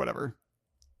cataracts or whatever.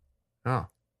 Oh.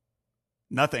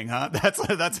 Nothing, huh?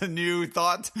 That's a new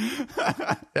thought.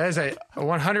 That is a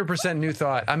 100% new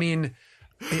thought. I mean,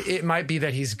 it might be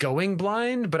that he's going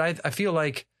blind, but I feel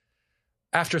like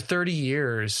after 30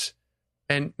 years,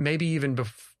 and maybe even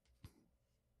before.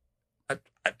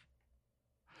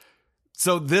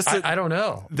 So this, I don't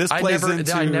know. This plays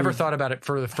into. I never thought about it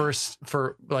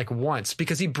for like once,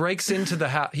 because he breaks into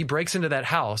that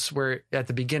house where at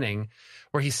the beginning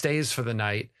where he stays for the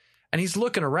night, and he's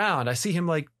looking around. I see him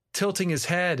like tilting his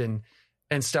head and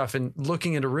stuff and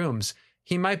looking into rooms.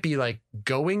 He might be like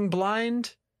going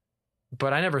blind,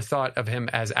 but I never thought of him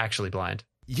as actually blind.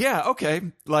 Yeah. Okay.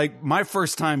 Like my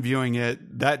first time viewing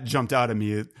it, that jumped out at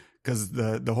me because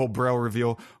the whole Braille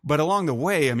reveal. But along the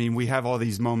way, I mean, we have all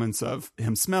these moments of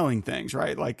him smelling things,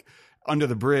 right? Like under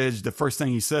the bridge, the first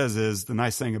thing he says is, the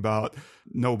nice thing about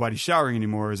nobody showering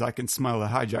anymore is I can smell the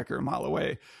hijacker a mile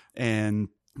away. And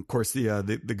of course,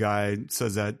 the guy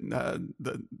says that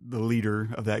the leader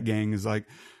of that gang is like,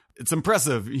 it's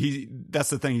impressive. That's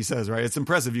the thing he says, right? It's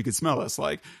impressive. You could smell us.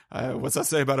 Like, what's that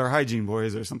say about our hygiene,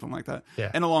 boys, or something like that. Yeah.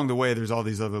 And along the way, there's all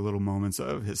these other little moments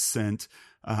of his scent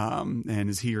and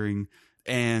his hearing,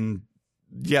 and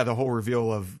the whole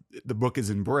reveal of the book is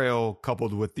in Braille,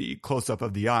 coupled with the close up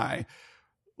of the eye,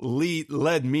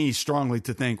 led me strongly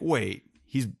to think, wait,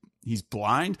 he's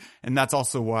blind, and that's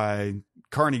also why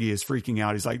Carnegie is freaking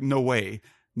out. He's like, no way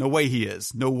he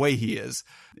is.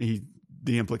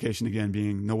 The implication again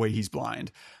being, no way he's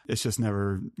blind. It's just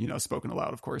never, spoken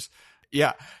aloud, of course.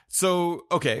 Yeah. So,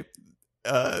 okay.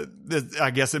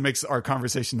 I guess it makes our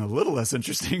conversation a little less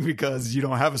interesting because you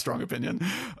don't have a strong opinion.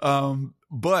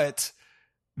 But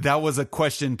that was a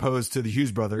question posed to the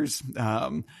Hughes brothers,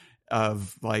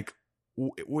 of like,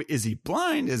 is he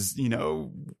blind?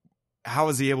 How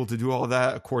is he able to do all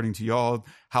that according to y'all?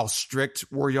 How strict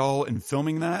were y'all in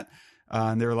filming that?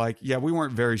 And they were like, yeah, we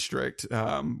weren't very strict.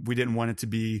 We didn't want it to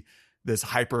be this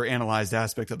hyper analyzed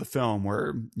aspect of the film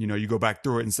where, you go back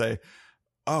through it and say,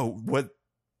 oh,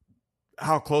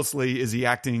 how closely is he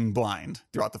acting blind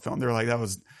throughout the film? They were like, that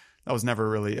was never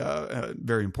really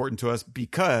very important to us,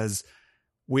 because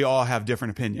we all have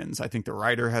different opinions. I think the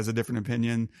writer has a different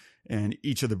opinion, and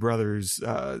each of the brothers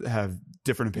have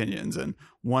different opinions. And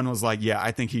one was like, yeah,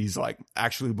 I think he's like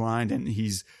actually blind, and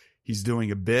he's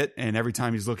doing a bit. And every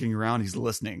time he's looking around, he's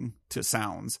listening to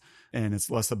sounds, and it's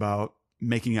less about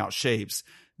making out shapes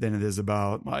than it is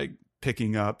about like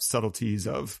picking up subtleties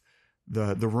of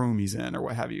the room he's in or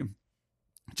what have you.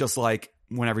 Just like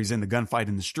whenever he's in the gunfight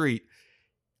in the street,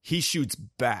 he shoots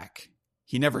back.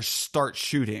 He never starts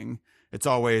shooting. It's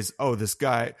always, oh, this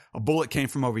guy, a bullet came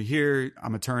from over here.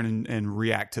 I'm going to turn and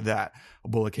react to that. A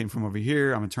bullet came from over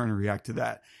here. I'm going to turn and react to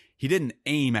that. He didn't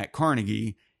aim at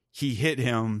Carnegie. He hit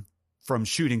him from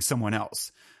shooting someone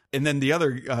else. And then the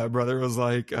other brother was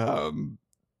like,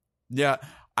 yeah,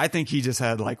 I think he just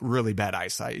had like really bad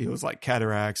eyesight. He was like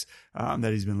cataracts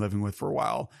that he's been living with for a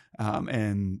while.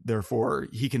 And therefore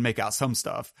he can make out some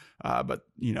stuff. But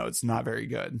it's not very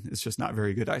good. It's just not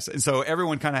very good eyesight. And so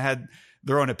everyone kind of had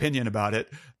their own opinion about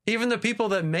it. Even the people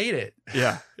that made it.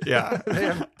 Yeah. Yeah. They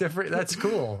have different. That's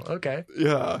cool. Okay.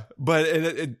 Yeah. But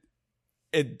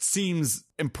it seems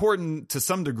important to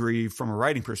some degree from a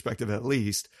writing perspective, at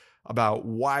least, about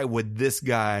why would this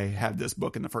guy have this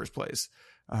book in the first place?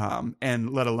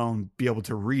 And let alone be able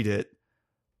to read it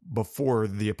before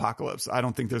the apocalypse. I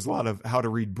don't think there's a lot of how to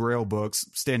read Braille books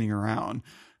standing around.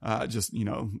 just,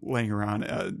 laying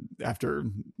around after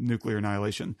nuclear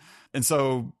annihilation. And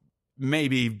so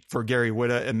maybe for Gary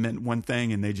Whitta, it meant one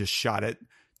thing and they just shot it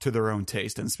to their own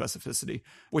taste and specificity,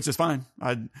 which is fine.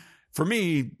 For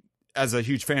me, as a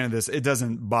huge fan of this, it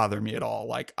doesn't bother me at all.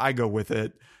 Like, I go with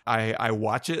it. I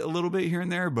watch it a little bit here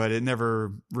and there, but it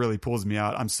never really pulls me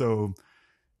out. I'm so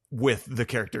with the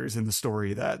characters in the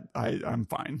story that I'm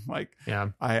fine. Like, yeah,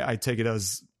 I take it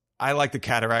as, I like the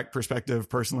cataract perspective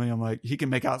personally. I'm like, he can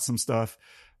make out some stuff,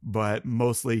 but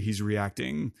mostly he's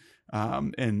reacting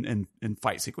in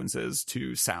fight sequences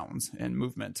to sounds and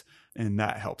movement, and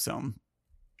that helps him.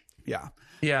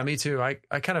 Yeah, me too. I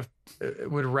kind of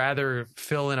would rather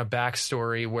fill in a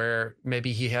backstory where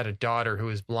maybe he had a daughter who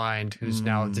was blind, who's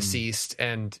now deceased,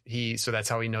 and so that's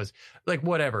how he knows. Like,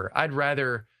 whatever. I'd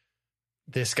rather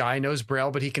this guy knows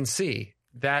Braille, but he can see.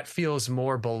 That feels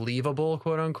more believable,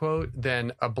 quote unquote,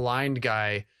 than a blind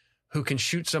guy who can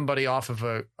shoot somebody off of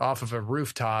a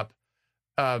rooftop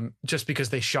just because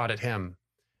they shot at him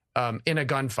in a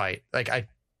gunfight. Like,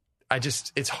 I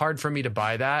just, it's hard for me to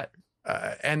buy that.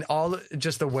 And all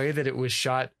just the way that it was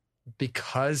shot,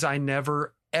 because I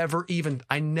never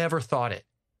thought it,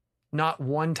 not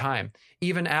one time,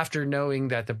 even after knowing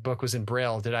that the book was in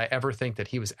Braille, did I ever think that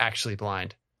he was actually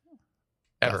blind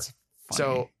ever.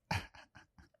 So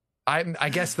I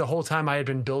guess the whole time I had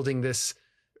been building this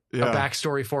a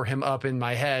backstory for him up in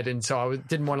my head. And so I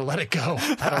didn't want to let it go.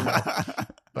 I don't know,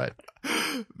 but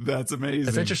that's amazing.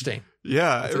 It's interesting.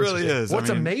 Yeah, it really is. What's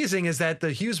amazing is that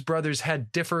the Hughes brothers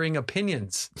had differing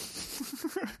opinions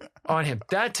on him.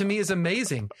 That to me is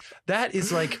amazing. That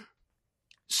is like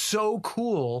so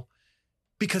cool,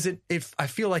 because I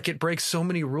feel like it breaks so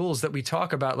many rules that we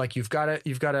talk about. Like, you've got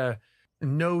to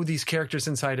know these characters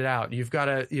inside and out. You've got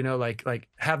to, like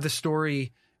have the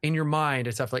story in your mind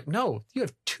and stuff. Like, no, you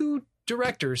have two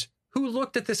directors who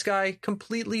looked at this guy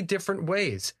completely different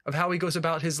ways of how he goes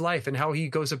about his life and how he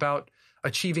goes about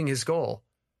achieving his goal.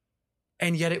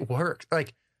 And yet it worked.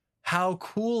 Like, how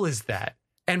cool is that?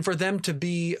 And for them to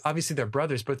be, obviously they're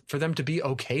brothers, but for them to be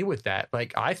okay with that.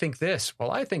 Like, I think this,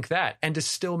 well, I think that, and to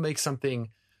still make something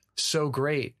so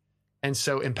great and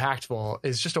so impactful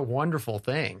is just a wonderful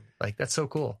thing. Like, that's so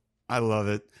cool. I love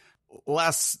it.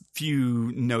 Last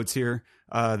few notes here.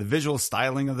 The visual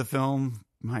styling of the film.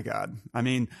 My God. I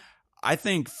mean, I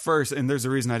think first, and there's a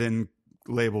reason I didn't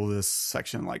label this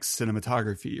section like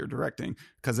cinematography or directing,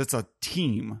 because it's a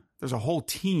team. There's a whole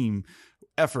team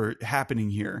effort happening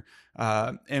here.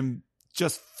 And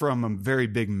just from a very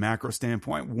big macro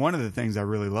standpoint, one of the things I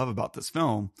really love about this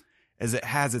film is it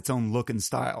has its own look and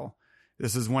style.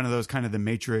 This is one of those kind of the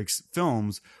Matrix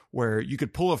films where you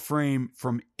could pull a frame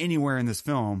from anywhere in this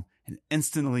film and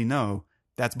instantly know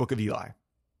that's Book of Eli.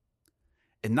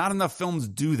 And not enough films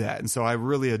do that. And so I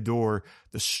really adore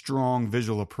the strong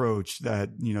visual approach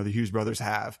that, the Hughes brothers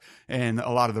have. And a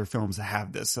lot of their films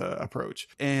have this approach.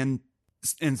 And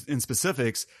in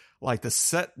specifics, like the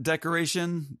set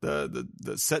decoration, the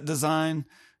set design,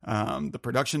 the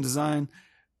production design,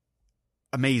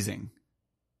 amazing.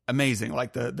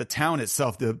 Like the town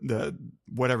itself, the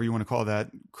whatever you want to call that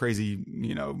crazy,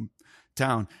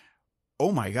 town.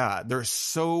 Oh my God, there's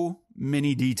so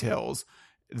many details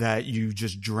that you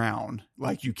just drown.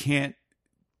 Like, you can't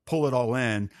pull it all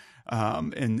in.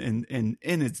 In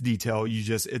its detail,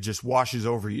 it just washes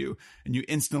over you, and you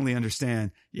instantly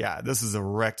understand, yeah, this is a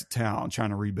wrecked town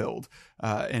trying to rebuild.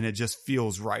 And it just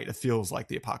feels right. It feels like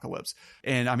the apocalypse.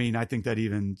 And I mean, I think that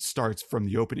even starts from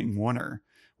the opening oneer,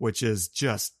 which is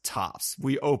just tops.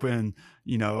 We open,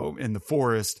 in the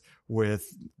forest with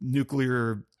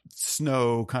nuclear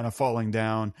snow kind of falling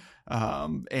down.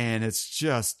 And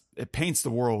it paints the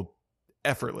world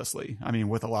effortlessly. I mean,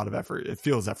 with a lot of effort. It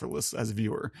feels effortless as a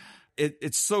viewer.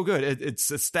 It's so good. It's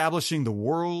establishing the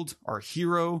world, our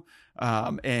hero,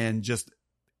 and just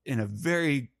in a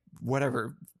very,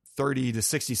 30 to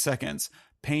 60 seconds,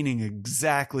 painting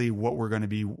exactly what we're going to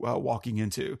be walking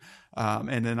into.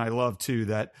 And then I love too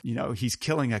that, he's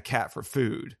killing a cat for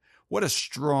food. What a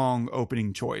strong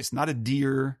opening choice. Not a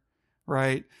deer,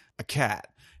 right? A cat.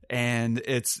 And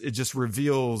it just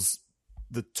reveals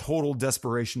the total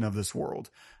desperation of this world.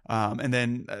 And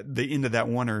then the end of that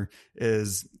oneer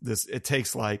is this, it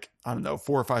takes 4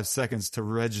 or 5 seconds to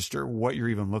register what you're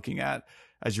even looking at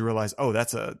as you realize, oh,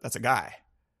 that's a guy,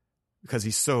 because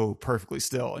he's so perfectly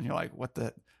still. And you're like, what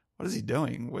is he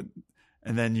doing?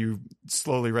 And then you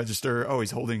slowly register, oh,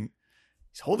 he's holding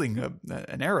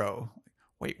an arrow.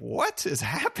 Wait, what is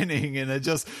happening? And it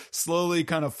just slowly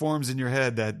kind of forms in your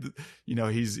head that,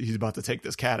 he's about to take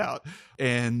this cat out.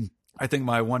 And I think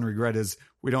my one regret is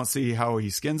we don't see how he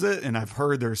skins it. And I've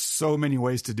heard there's so many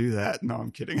ways to do that. No,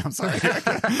 I'm kidding. I'm sorry.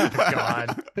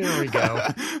 God, there we go.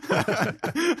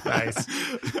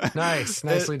 Nice.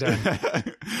 Nicely done.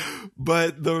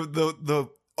 But the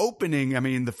opening, I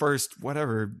mean, the first,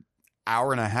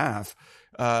 hour and a half,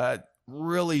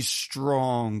 really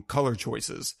strong color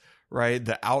choices, right?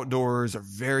 The outdoors are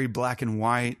very black and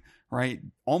white, right?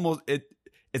 Almost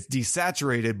it's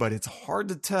desaturated, but it's hard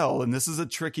to tell. And this is a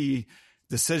tricky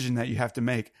decision that you have to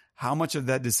make. How much of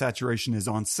that desaturation is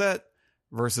on set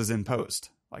versus in post?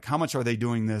 Like, how much are they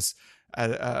doing this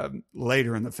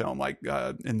later in the film, like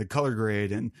in the color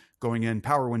grade and going in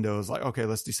power windows, like, okay,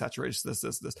 let's desaturate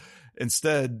this.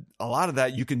 Instead, a lot of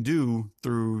that you can do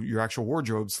through your actual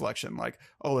wardrobe selection. Like,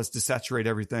 oh, let's desaturate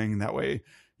everything. That way,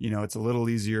 it's a little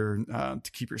easier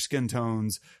to keep your skin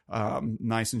tones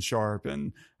nice and sharp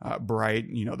and bright,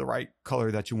 the right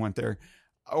color that you want there.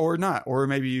 Or not. Or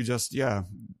maybe you just,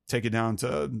 take it down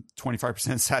to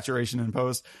 25% saturation in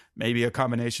post, maybe a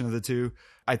combination of the two.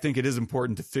 I think it is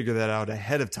important to figure that out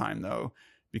ahead of time, though,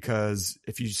 because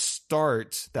if you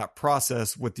start that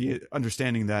process with the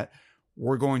understanding that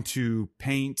we're going to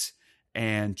paint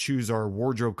and choose our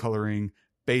wardrobe coloring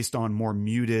based on more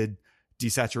muted,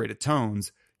 desaturated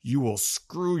tones, you will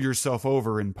screw yourself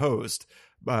over in post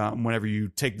whenever you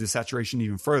take the saturation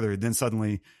even further. Then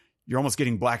suddenly you're almost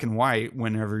getting black and white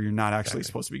whenever you're not actually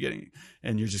supposed to be getting it.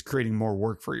 And you're just creating more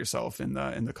work for yourself in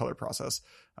the color process.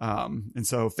 And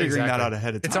so figuring that out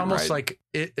ahead of time. It's almost like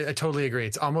I totally agree.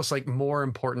 It's almost like more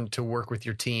important to work with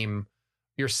your team,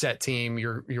 your set team,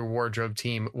 your wardrobe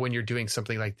team when you're doing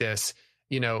something like this.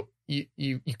 You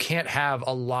can't have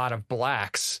a lot of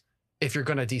blacks if you're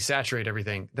going to desaturate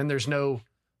everything. Then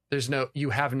you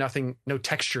have nothing, no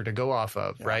texture to go off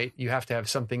of, right? You have to have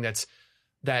something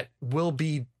that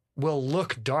will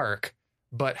look dark,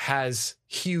 but has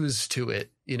hues to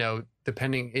it,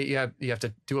 depending, you have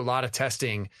to do a lot of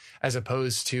testing as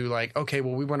opposed to like, okay,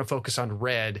 well, we want to focus on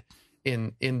red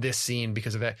in this scene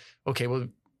because of that. Okay, well,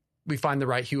 we find the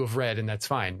right hue of red and that's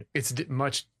fine. It's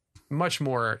much, much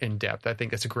more in depth. I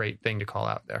think that's a great thing to call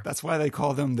out there. That's why they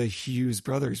call them the Hughes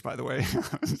brothers, by the way.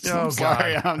 Oh,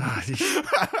 sorry.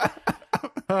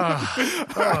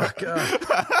 Oh, God.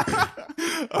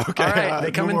 Okay. All right.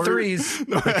 They come in threes.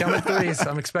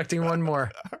 I'm expecting one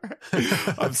more.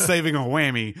 I'm saving a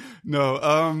whammy.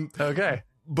 No. Okay.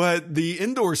 But the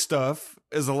indoor stuff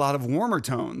is a lot of warmer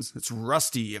tones. It's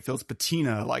rusty. It feels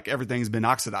patina, like everything's been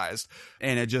oxidized.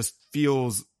 And it just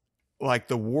feels like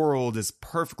the world is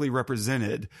perfectly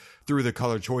represented through the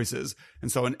color choices.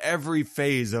 And so in every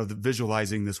phase of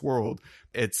visualizing this world,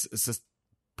 it's just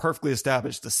perfectly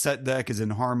established. The set deck is in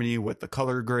harmony with the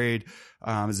color grade,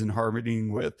 is in harmony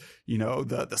with,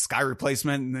 the sky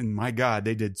replacement. And my God,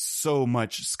 they did so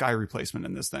much sky replacement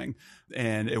in this thing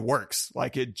and it works.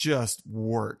 Like it just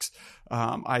works.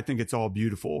 I think it's all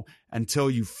beautiful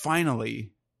until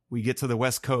we get to the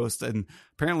West Coast, and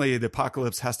apparently the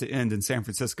apocalypse has to end in San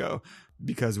Francisco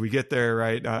because we get there,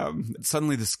 right?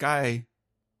 Suddenly the sky,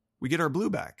 we get our blue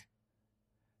back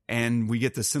and we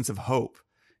get this sense of hope.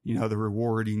 The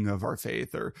rewarding of our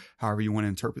faith, or however you want to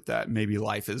interpret that. Maybe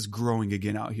life is growing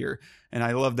again out here. And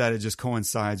I love that it just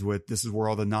coincides with this is where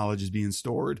all the knowledge is being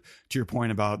stored, to your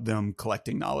point about them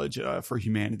collecting knowledge for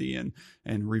humanity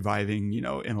and reviving,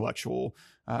 intellectual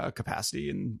capacity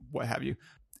and what have you.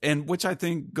 And which I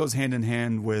think goes hand in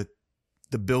hand with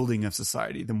the building of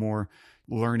society. The more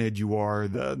learned you are,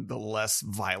 the less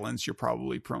violence you're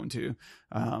probably prone to.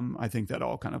 I think that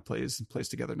all kind of plays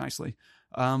together nicely.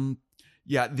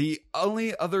 Yeah, the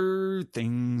only other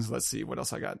things, let's see what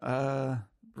else I got.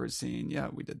 Bridge scene. Yeah,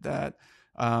 we did that.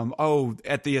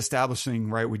 At the establishing,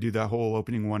 right? We do that whole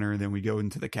opening oneer, and then we go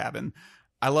into the cabin.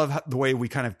 I love the way we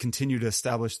kind of continue to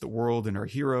establish the world and our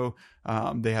hero.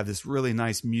 They have this really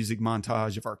nice music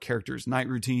montage of our character's night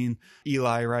routine,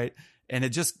 Eli, right? And it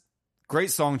just,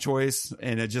 great song choice,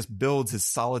 and it just builds his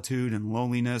solitude and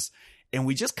loneliness. And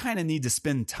we just kind of need to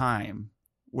spend time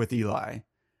with Eli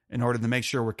in order to make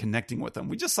sure we're connecting with him.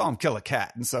 We just saw him kill a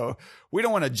cat. And so we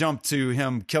don't want to jump to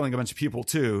him killing a bunch of people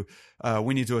too.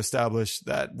 We need to establish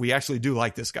that we actually do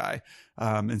like this guy.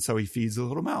 And so he feeds a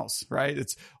little mouse, right?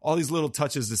 It's all these little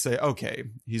touches to say, okay,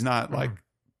 he's not like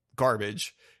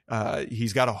garbage.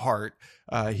 He's got a heart.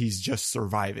 He's just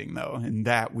surviving though. And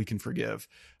that we can forgive.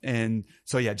 And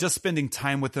so, yeah, just spending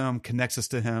time with him connects us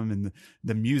to him. And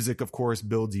the music, of course,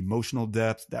 builds emotional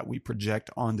depth that we project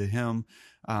onto him.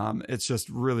 It's just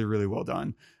really, really well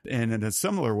done. And in a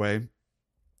similar way,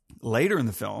 later in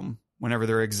the film, whenever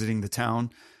they're exiting the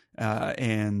town,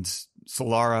 and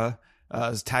Solara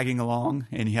is tagging along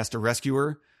and he has to rescue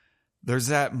her, there's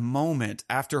that moment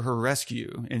after her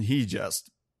rescue, and he just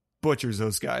butchers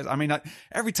those guys. I mean,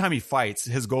 every time he fights,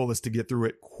 his goal is to get through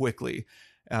it quickly.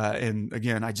 And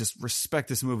again, I just respect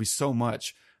this movie so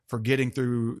much for getting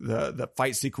through the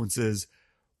fight sequences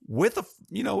with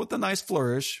a nice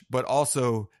flourish, but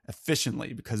also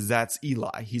efficiently, because that's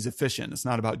Eli. He's efficient. It's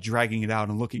not about dragging it out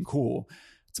and looking cool.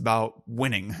 It's about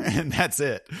winning, and that's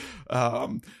it.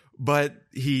 But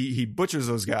he butchers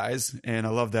those guys, and I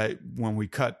love that when we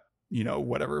cut,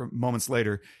 whatever moments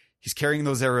later, he's carrying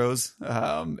those arrows,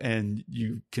 and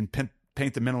you can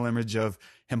paint the mental image of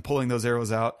him pulling those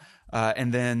arrows out,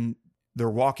 and then they're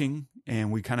walking,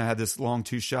 and we kind of had this long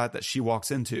two shot that she walks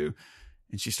into,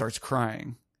 and she starts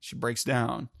crying. She breaks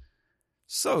down.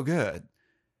 So good.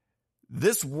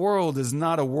 This world is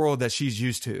not a world that she's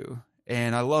used to,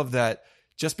 and I love that.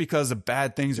 Just because the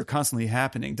bad things are constantly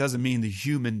happening doesn't mean the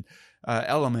human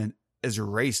element is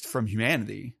erased from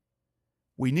humanity.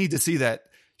 We need to see that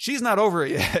she's not over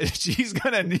it yet. She's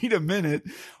going to need a minute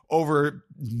over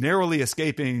narrowly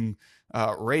escaping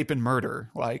rape and murder.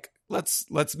 Like,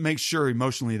 let's make sure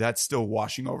emotionally that's still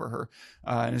washing over her.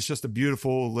 And it's just a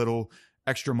beautiful little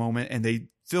extra moment. And they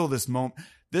fill this moment.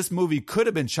 This movie could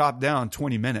have been chopped down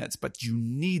 20 minutes, but you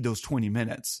need those 20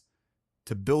 minutes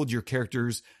to build your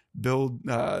characters, build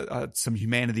some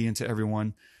humanity into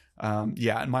everyone.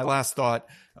 And my last thought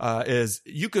is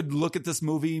you could look at this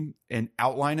movie and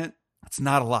outline it. It's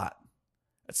not a lot.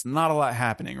 It's not a lot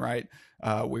happening, right?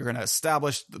 We're going to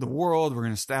establish the world. We're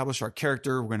going to establish our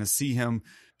character. We're going to see him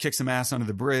kick some ass under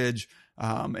the bridge.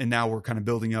 And now we're kind of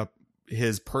building up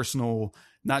his personal,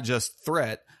 not just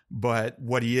threat, but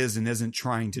what he is and isn't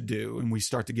trying to do. And we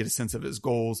start to get a sense of his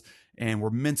goals, and we're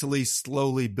mentally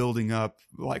slowly building up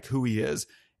like who he is.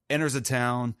 Enters a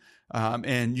town,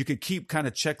 and you could keep kind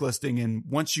of checklisting. And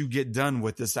once you get done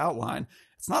with this outline,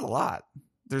 it's not a lot.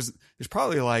 There's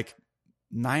probably like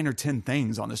 9 or 10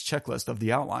 things on this checklist of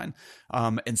the outline.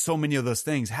 And so many of those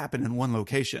things happen in one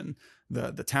location,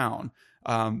 the town,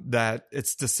 that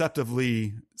it's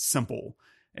deceptively simple.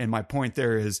 And my point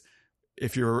there is,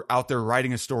 if you're out there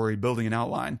writing a story, building an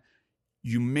outline,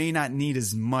 you may not need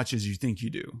as much as you think you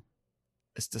do.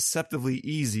 It's deceptively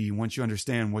easy once you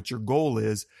understand what your goal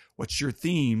is, what's your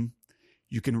theme.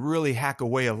 You can really hack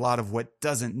away a lot of what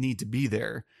doesn't need to be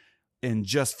there and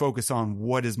just focus on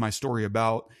what is my story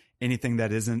about. Anything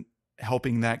that isn't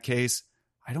helping that case,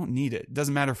 I don't need it. It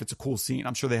doesn't matter if it's a cool scene.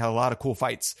 I'm sure they had a lot of cool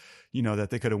fights, that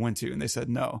they could have went to, and they said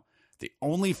no. The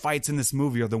only fights in this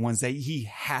movie are the ones that he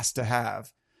has to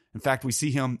have. In fact, we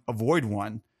see him avoid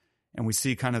one, and we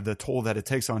see kind of the toll that it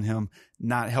takes on him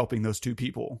not helping those two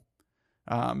people.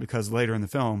 Because later in the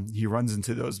film, he runs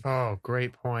into those. Oh,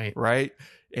 great point. Right.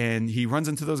 And he runs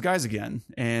into those guys again,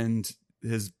 and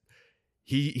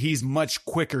he's much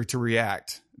quicker to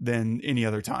react than any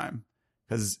other time,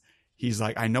 because he's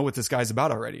like, I know what this guy's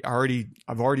about already.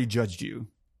 I've already judged you.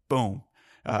 Boom.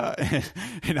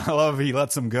 And I love he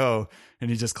lets him go, and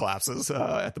he just collapses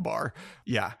at the bar.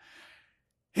 Yeah.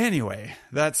 Anyway,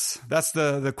 that's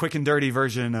the quick and dirty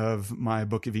version of my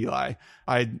Book of Eli.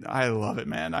 I love it,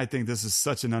 man. I think this is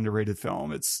such an underrated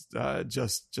film. It's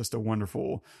just a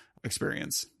wonderful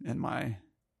experience in my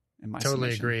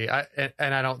totally submission. agree.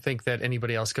 I don't think that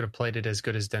anybody else could have played it as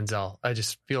good as Denzel. I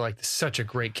just feel like such a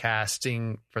great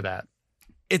casting for that.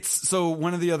 It's so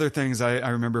one of the other things I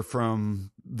remember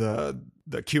from the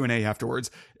Q&A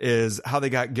afterwards is how they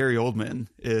got Gary Oldman.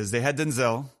 Is they had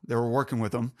Denzel, they were working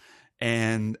with him.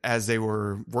 And as they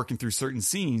were working through certain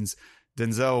scenes,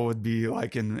 Denzel would be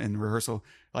like in rehearsal,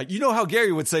 like, how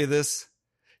Gary would say this?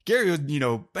 Gary would,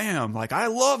 bam, like, I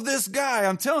love this guy.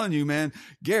 I'm telling you, man,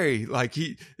 Gary, like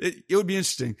it would be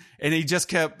interesting. And he just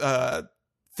kept Denzel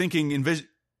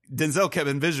kept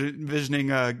envisioning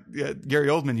Gary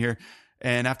Oldman here.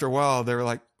 And after a while, they were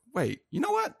like, wait, you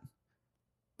know what?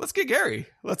 Let's get Gary.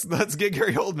 Let's get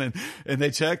Gary Oldman. And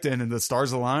they checked, and the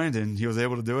stars aligned, and he was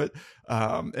able to do it.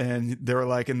 And they were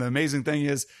like, and the amazing thing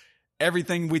is,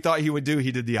 everything we thought he would do,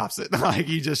 he did the opposite. Like,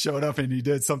 he just showed up and he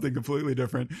did something completely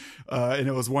different. And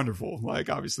it was wonderful. Like,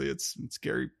 obviously it's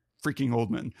Gary freaking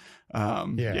Oldman.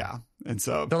 Yeah. And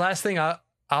so the last thing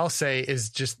I'll say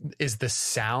is the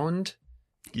sound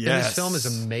in this film is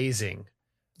amazing.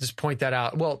 Just point that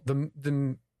out. Well,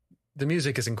 the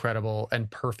music is incredible and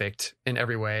perfect in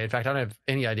every way. In fact, I don't have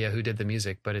any idea who did the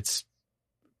music, but it's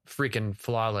freaking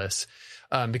flawless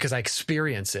because I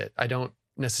experience it. I don't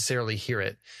necessarily hear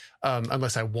it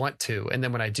unless I want to. And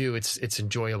then when I do, it's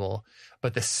enjoyable.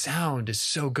 But the sound is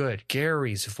so good.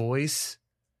 Gary's voice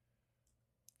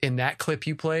in that clip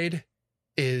you played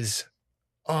is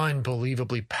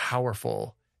unbelievably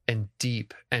powerful and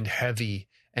deep and heavy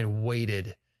and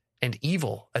weighted. and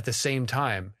evil at the same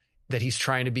time, that he's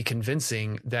trying to be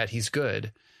convincing that he's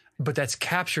good, but that's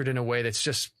captured in a way that's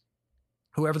just,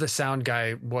 whoever the sound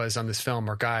guy was on this film,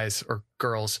 or guys or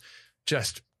girls,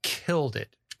 just killed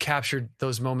it, captured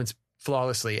those moments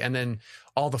flawlessly. And then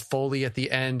all the Foley at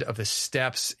the end of the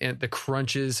steps and the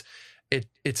crunches,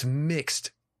 it's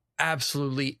mixed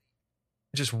absolutely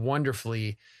just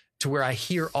wonderfully, to where I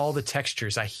hear all the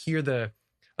textures. I hear the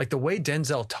way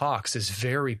Denzel talks is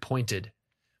very pointed.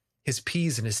 His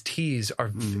P's and his T's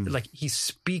are like, he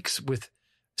speaks with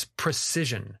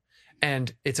precision,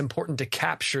 and it's important to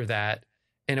capture that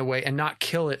in a way and not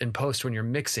kill it in post when you're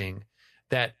mixing.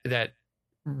 That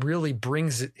really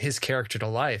brings his character to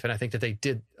life. And I think that they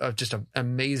did just an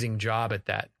amazing job at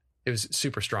that. It was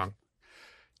super strong.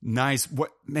 Nice.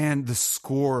 The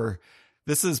score.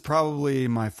 This is probably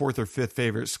my fourth or fifth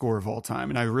favorite score of all time.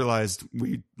 And I realized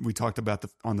we talked about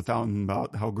on the Fountain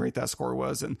about how great that score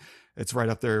was. And it's right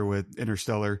up there with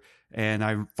Interstellar. And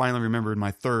I finally remembered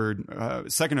my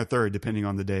second or third, depending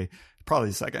on the day,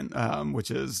 probably second,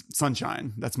 which is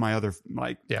Sunshine. That's my other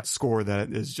score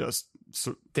that is just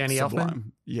Danny sublime.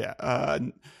 Elfman? Yeah.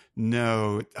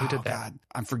 No. Who did that? God,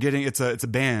 I'm forgetting. It's a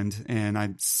band, and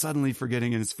I'm suddenly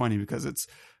forgetting, and it's funny because it's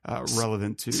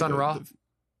relevant to Sun Ra.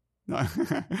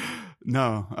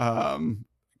 No.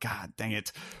 God dang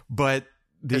it. But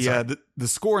the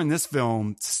score in this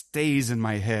film stays in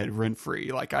my head rent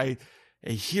free. Like I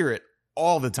hear it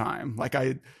all the time. Like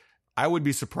I would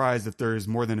be surprised if there's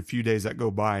more than a few days that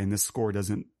go by and this score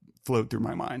doesn't float through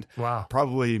my mind. Wow.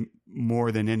 Probably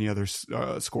more than any other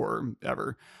score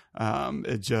ever.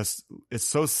 It's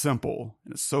so simple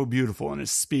and it's so beautiful, and it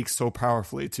speaks so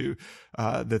powerfully to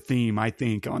the theme, I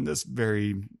think, on this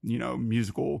very,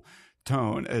 musical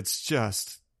tone. It's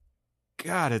just,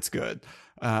 God, it's good.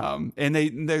 And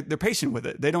they're patient with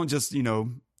it. They don't just,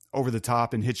 over the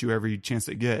top and hit you every chance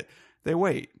they get. They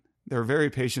wait. They're very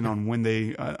patient on when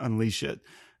they unleash it.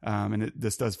 And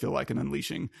this does feel like an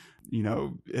unleashing,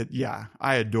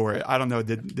 I adore it. I don't know.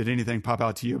 Did anything pop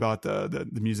out to you about the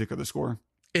music or the score?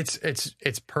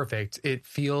 It's perfect. It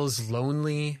feels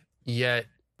lonely yet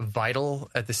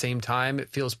vital at the same time. It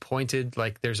feels pointed,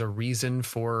 like there's a reason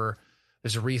for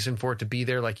it to be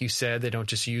there. Like you said, they don't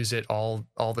just use it all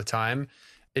the time.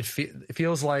 It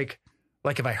feels like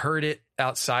if I heard it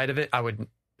outside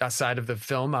of the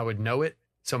film, I would know it.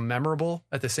 So memorable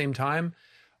at the same time,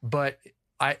 but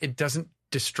it doesn't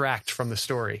distract from the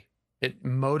story. It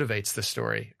motivates the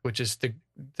story, which is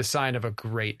the sign of a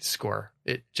great score.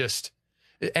 It just,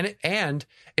 and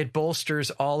it bolsters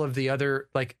all of the other,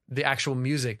 like the actual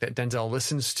music that Denzel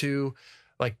listens to,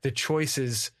 like the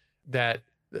choices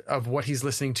of what he's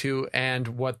listening to and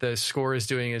what the score is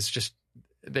doing is just,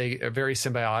 they are very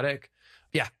symbiotic.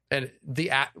 Yeah. And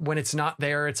when it's not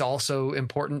there, it's also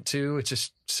important too. It's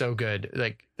just so good.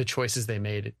 Like the choices they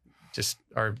made just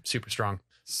are super strong.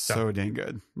 So dang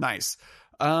good. Nice.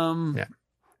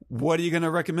 What are you going to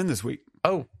recommend this week?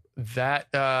 Oh, that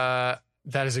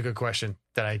is a good question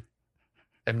that I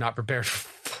am not prepared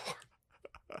for.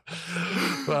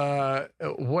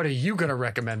 What are you going to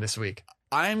recommend this week?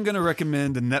 I'm going to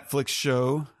recommend a Netflix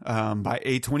show by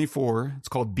A24. It's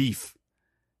called Beef.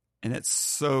 And it's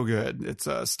so good. It's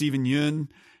Stephen Yeun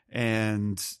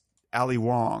and Ali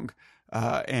Wong.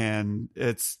 And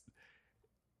it's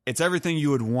everything you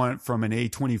would want from an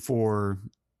A24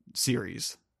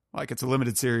 series. Like it's a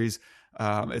limited series.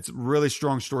 It's really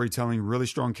strong storytelling, really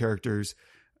strong characters,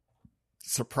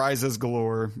 surprises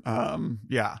galore.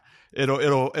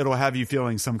 It'll have you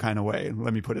feeling some kind of way.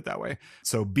 Let me put it that way.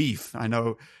 So Beef, I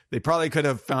know they probably could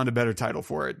have found a better title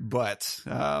for it, but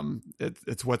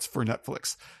it's what's for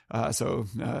Netflix.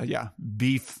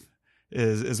 Beef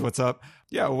is what's up.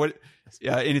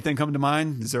 Anything come to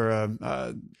mind? Is there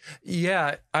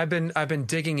I've been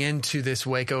digging into this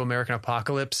Waco American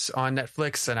Apocalypse on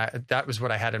Netflix, and that was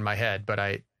what I had in my head, but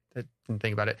I didn't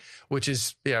think about it, which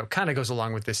is, kind of goes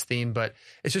along with this theme, but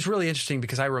it's just really interesting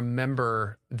because I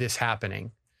remember this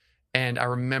happening and I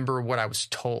remember what I was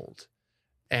told,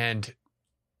 and,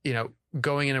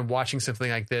 going in and watching something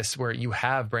like this where you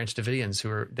have Branch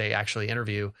Davidians they actually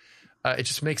interview, it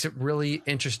just makes it really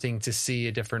interesting to see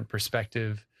a different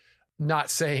perspective. Not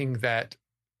saying that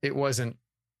it wasn't,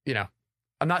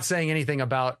 I'm not saying anything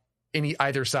about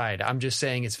either side. I'm just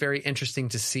saying it's very interesting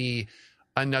to see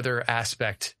another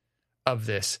aspect of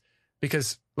this,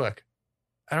 because look,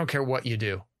 I don't care what you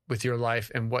do with your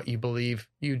life and what you believe,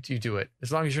 you do it.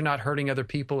 As long as you're not hurting other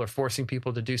people or forcing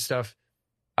people to do stuff,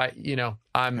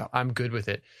 I'm good with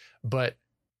it. But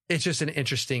it's just an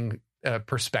interesting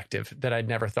perspective that I'd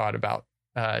never thought about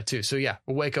too. So yeah,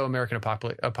 Waco American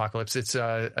Apocalypse. It's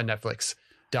a Netflix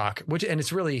doc, and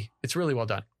it's really well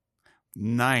done.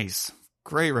 Nice.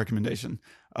 Great recommendation.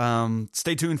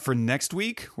 Stay tuned for next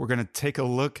week. We're going to take a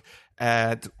look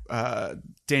at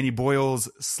Danny Boyle's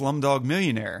Slumdog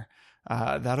Millionaire.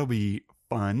 That'll be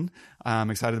fun.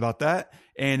 I'm excited about that.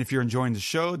 And if you're enjoying the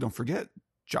show, don't forget,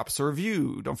 drop us a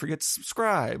review. Don't forget to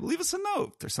subscribe. Leave us a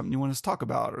note if there's something you want us to talk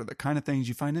about or the kind of things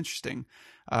you find interesting.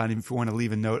 And if you want to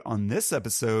leave a note on this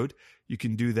episode, you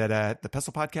can do that at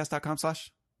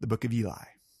thepestlepodcast.com/the Book of Eli.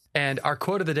 And our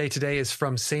quote of the day today is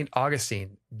from St.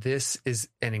 Augustine. This is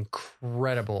an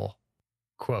incredible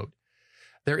quote.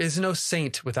 There is no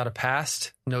saint without a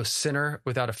past, no sinner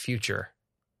without a future.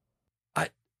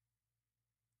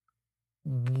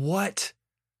 What?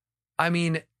 I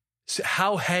mean,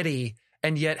 how heady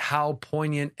and yet how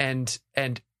poignant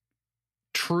and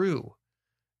true,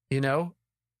 you know?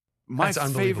 My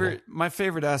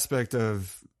favorite aspect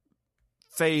of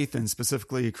faith and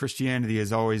specifically Christianity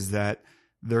is always that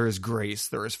there is grace,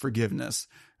 there is forgiveness.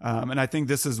 And I think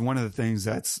this is one of the things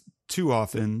that's too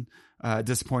often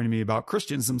disappointing me about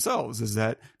Christians themselves is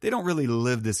that they don't really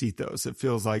live this ethos. It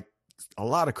feels like a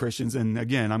lot of Christians, and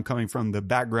again, I'm coming from the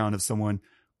background of someone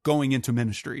going into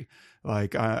ministry.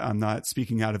 Like I'm not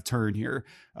speaking out of turn here.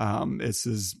 This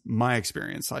is my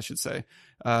experience, I should say.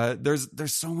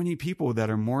 There's so many people that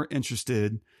are more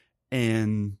interested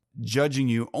in judging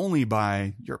you only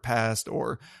by your past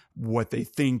or what they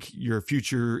think your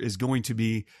future is going to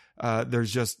be.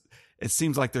 It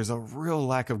seems like there's a real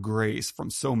lack of grace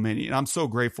from so many. And I'm so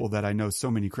grateful that I know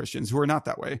so many Christians who are not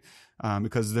that way,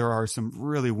 because there are some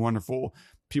really wonderful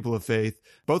people of faith,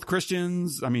 both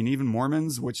Christians, I mean, even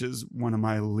Mormons, which is one of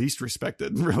my least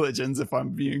respected religions, if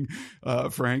I'm being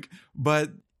frank.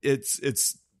 But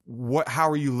how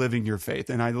are you living your faith?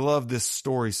 And I love this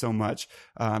story so much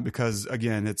because,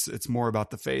 again, it's more about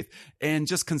the faith. And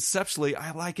just conceptually,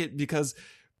 I like it because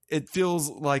it feels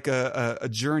like a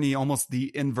journey, almost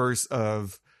the inverse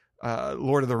of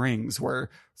Lord of the Rings, where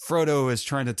Frodo is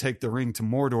trying to take the ring to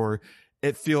Mordor.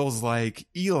 It feels like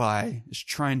Eli is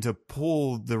trying to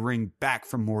pull the ring back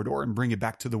from Mordor and bring it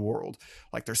back to the world.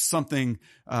 Like there's something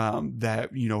that,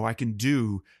 I can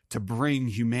do to bring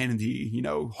humanity,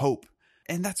 hope.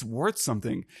 And that's worth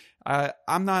something.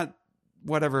 I'm not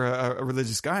a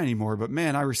religious guy anymore, but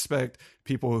man, I respect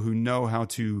people who know how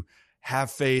to have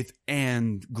faith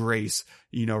and grace,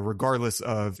 regardless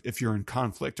of if you're in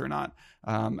conflict or not.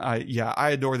 I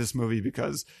adore this movie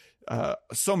because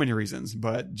so many reasons,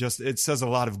 but just it says a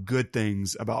lot of good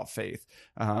things about faith,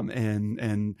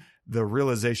 and the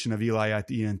realization of Eli at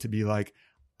the end to be like,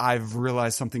 I've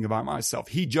realized something about myself.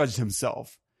 He judged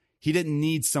himself. He didn't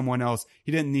need someone else.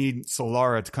 He didn't need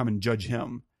Solara to come and judge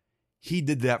him. He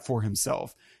did that for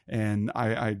himself. And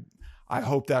I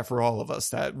hope that for all of us,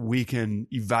 that we can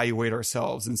evaluate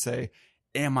ourselves and say,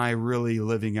 am I really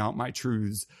living out my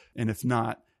truths? And if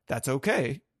not, that's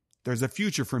okay. There's a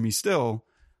future for me still.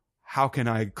 How can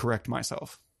I correct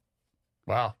myself?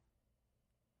 Wow.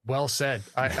 Well said.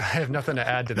 I have nothing to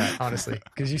add to that, honestly,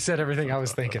 because you said everything I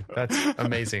was thinking. That's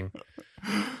amazing.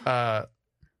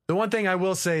 The one thing I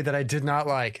will say that I did not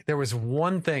like, there was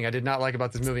one thing I did not like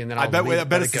about this movie, and then I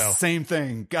bet it's the same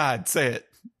thing. God, say it.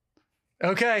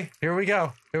 Okay, here we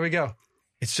go.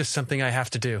 It's just something I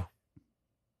have to do.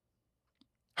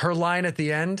 Her line at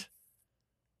the end,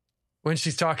 when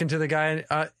she's talking to the guy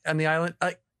on the island,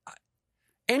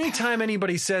 anytime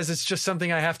anybody says it's just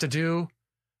something I have to do,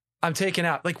 I'm taken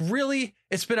out. Like, really?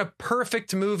 It's been a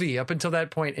perfect movie up until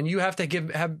that point, and you have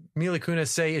to have Mila Kunis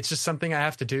say it's just something I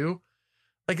have to do?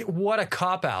 Like, what a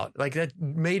cop-out. Like, that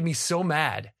made me so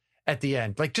mad at the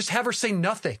end. Like, just have her say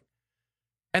nothing.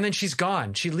 And then she's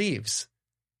gone. She leaves.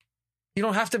 You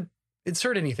don't have to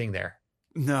insert anything there.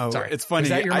 No, sorry. It's funny. Is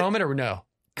that your moment or no?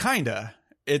 Kinda.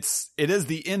 It is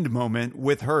the end moment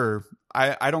with her.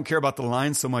 I don't care about the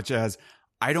line so much as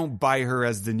I don't buy her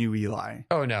as the new Eli.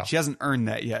 Oh, no. She hasn't earned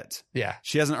that yet. Yeah.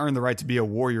 She hasn't earned the right to be a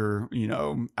warrior,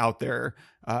 out there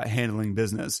handling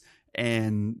business.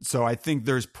 And so I think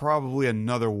there's probably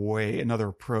another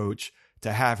approach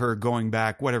to have her going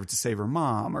back, whatever, to save her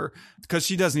mom, or because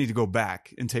she does need to go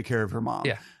back and take care of her mom.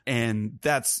 Yeah. And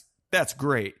that's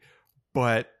great.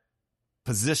 But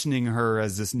positioning her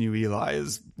as this new Eli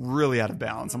is really out of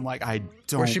bounds. I'm like, I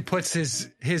don't. Where she puts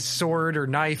his sword or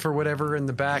knife or whatever in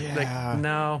the back. Yeah. Like,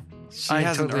 no, she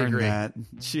hasn't earned that.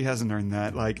 She hasn't earned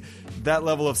that. Like, that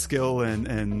level of skill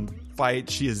and fight,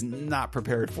 she is not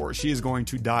prepared for. She is going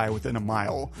to die within a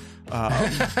mile.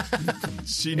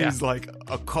 She needs like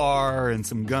a car and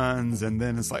some guns, and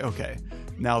then it's like, okay,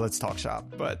 now let's talk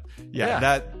shop. But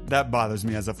that bothers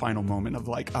me as a final moment of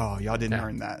like, oh, y'all didn't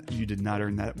earn that. You did not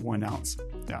earn that 1 ounce.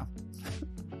 Yeah.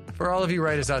 For all of you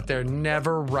writers out there,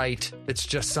 never write. It's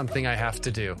just something I have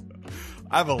to do.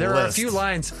 I have a There list. are a few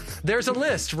lines. There's a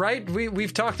list, right?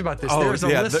 We've talked about this. Oh, There's a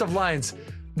yeah, list of lines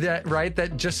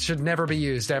that just should never be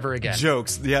used ever again.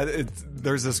 Jokes. Yeah,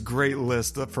 there's this great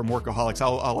list from Workaholics.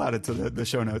 I'll add it to the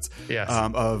show notes. Yes.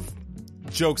 Of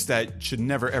jokes that should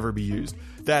never ever be used.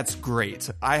 That's great.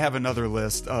 I have another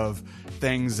list of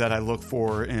things that I look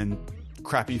for in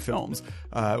crappy films.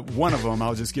 One of them,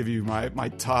 I'll just give you my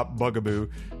top bugaboo,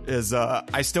 is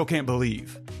I still can't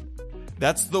believe.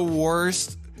 That's the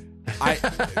worst.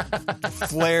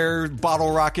 Flare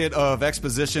bottle rocket of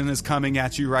exposition is coming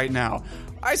at you right now.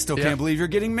 I still can't believe you're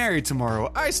getting married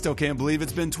tomorrow. I still can't believe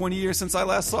it's been 20 years since I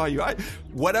last saw you.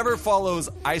 Whatever follows,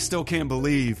 I still can't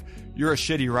believe. You're a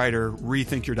shitty writer.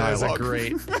 Rethink your dialogue.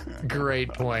 That's a great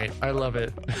point. I love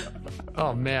it.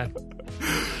 Oh, man.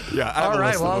 Yeah. All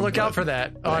right. Well, I'll look out for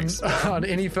that on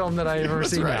any film that I ever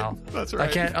see now. That's right.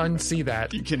 I can't unsee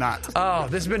that. You cannot. Oh,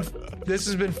 this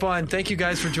has been fun. Thank you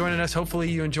guys for joining us.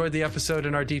 Hopefully you enjoyed the episode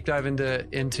and our deep dive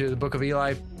into the Book of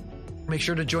Eli. Make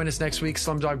sure to join us next week,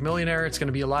 Slumdog Millionaire. It's going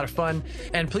to be a lot of fun.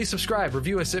 And please subscribe,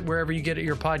 review us wherever you get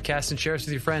your podcast, and share us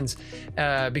with your friends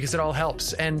because it all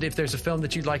helps. And if there's a film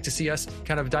that you'd like to see us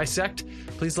kind of dissect,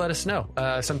 please let us know.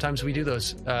 Sometimes we do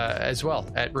those as well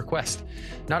at request.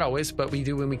 Not always, but we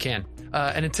do when we can.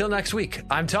 And until next week,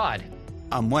 I'm Todd.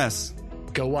 I'm Wes.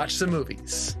 Go watch some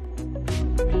movies.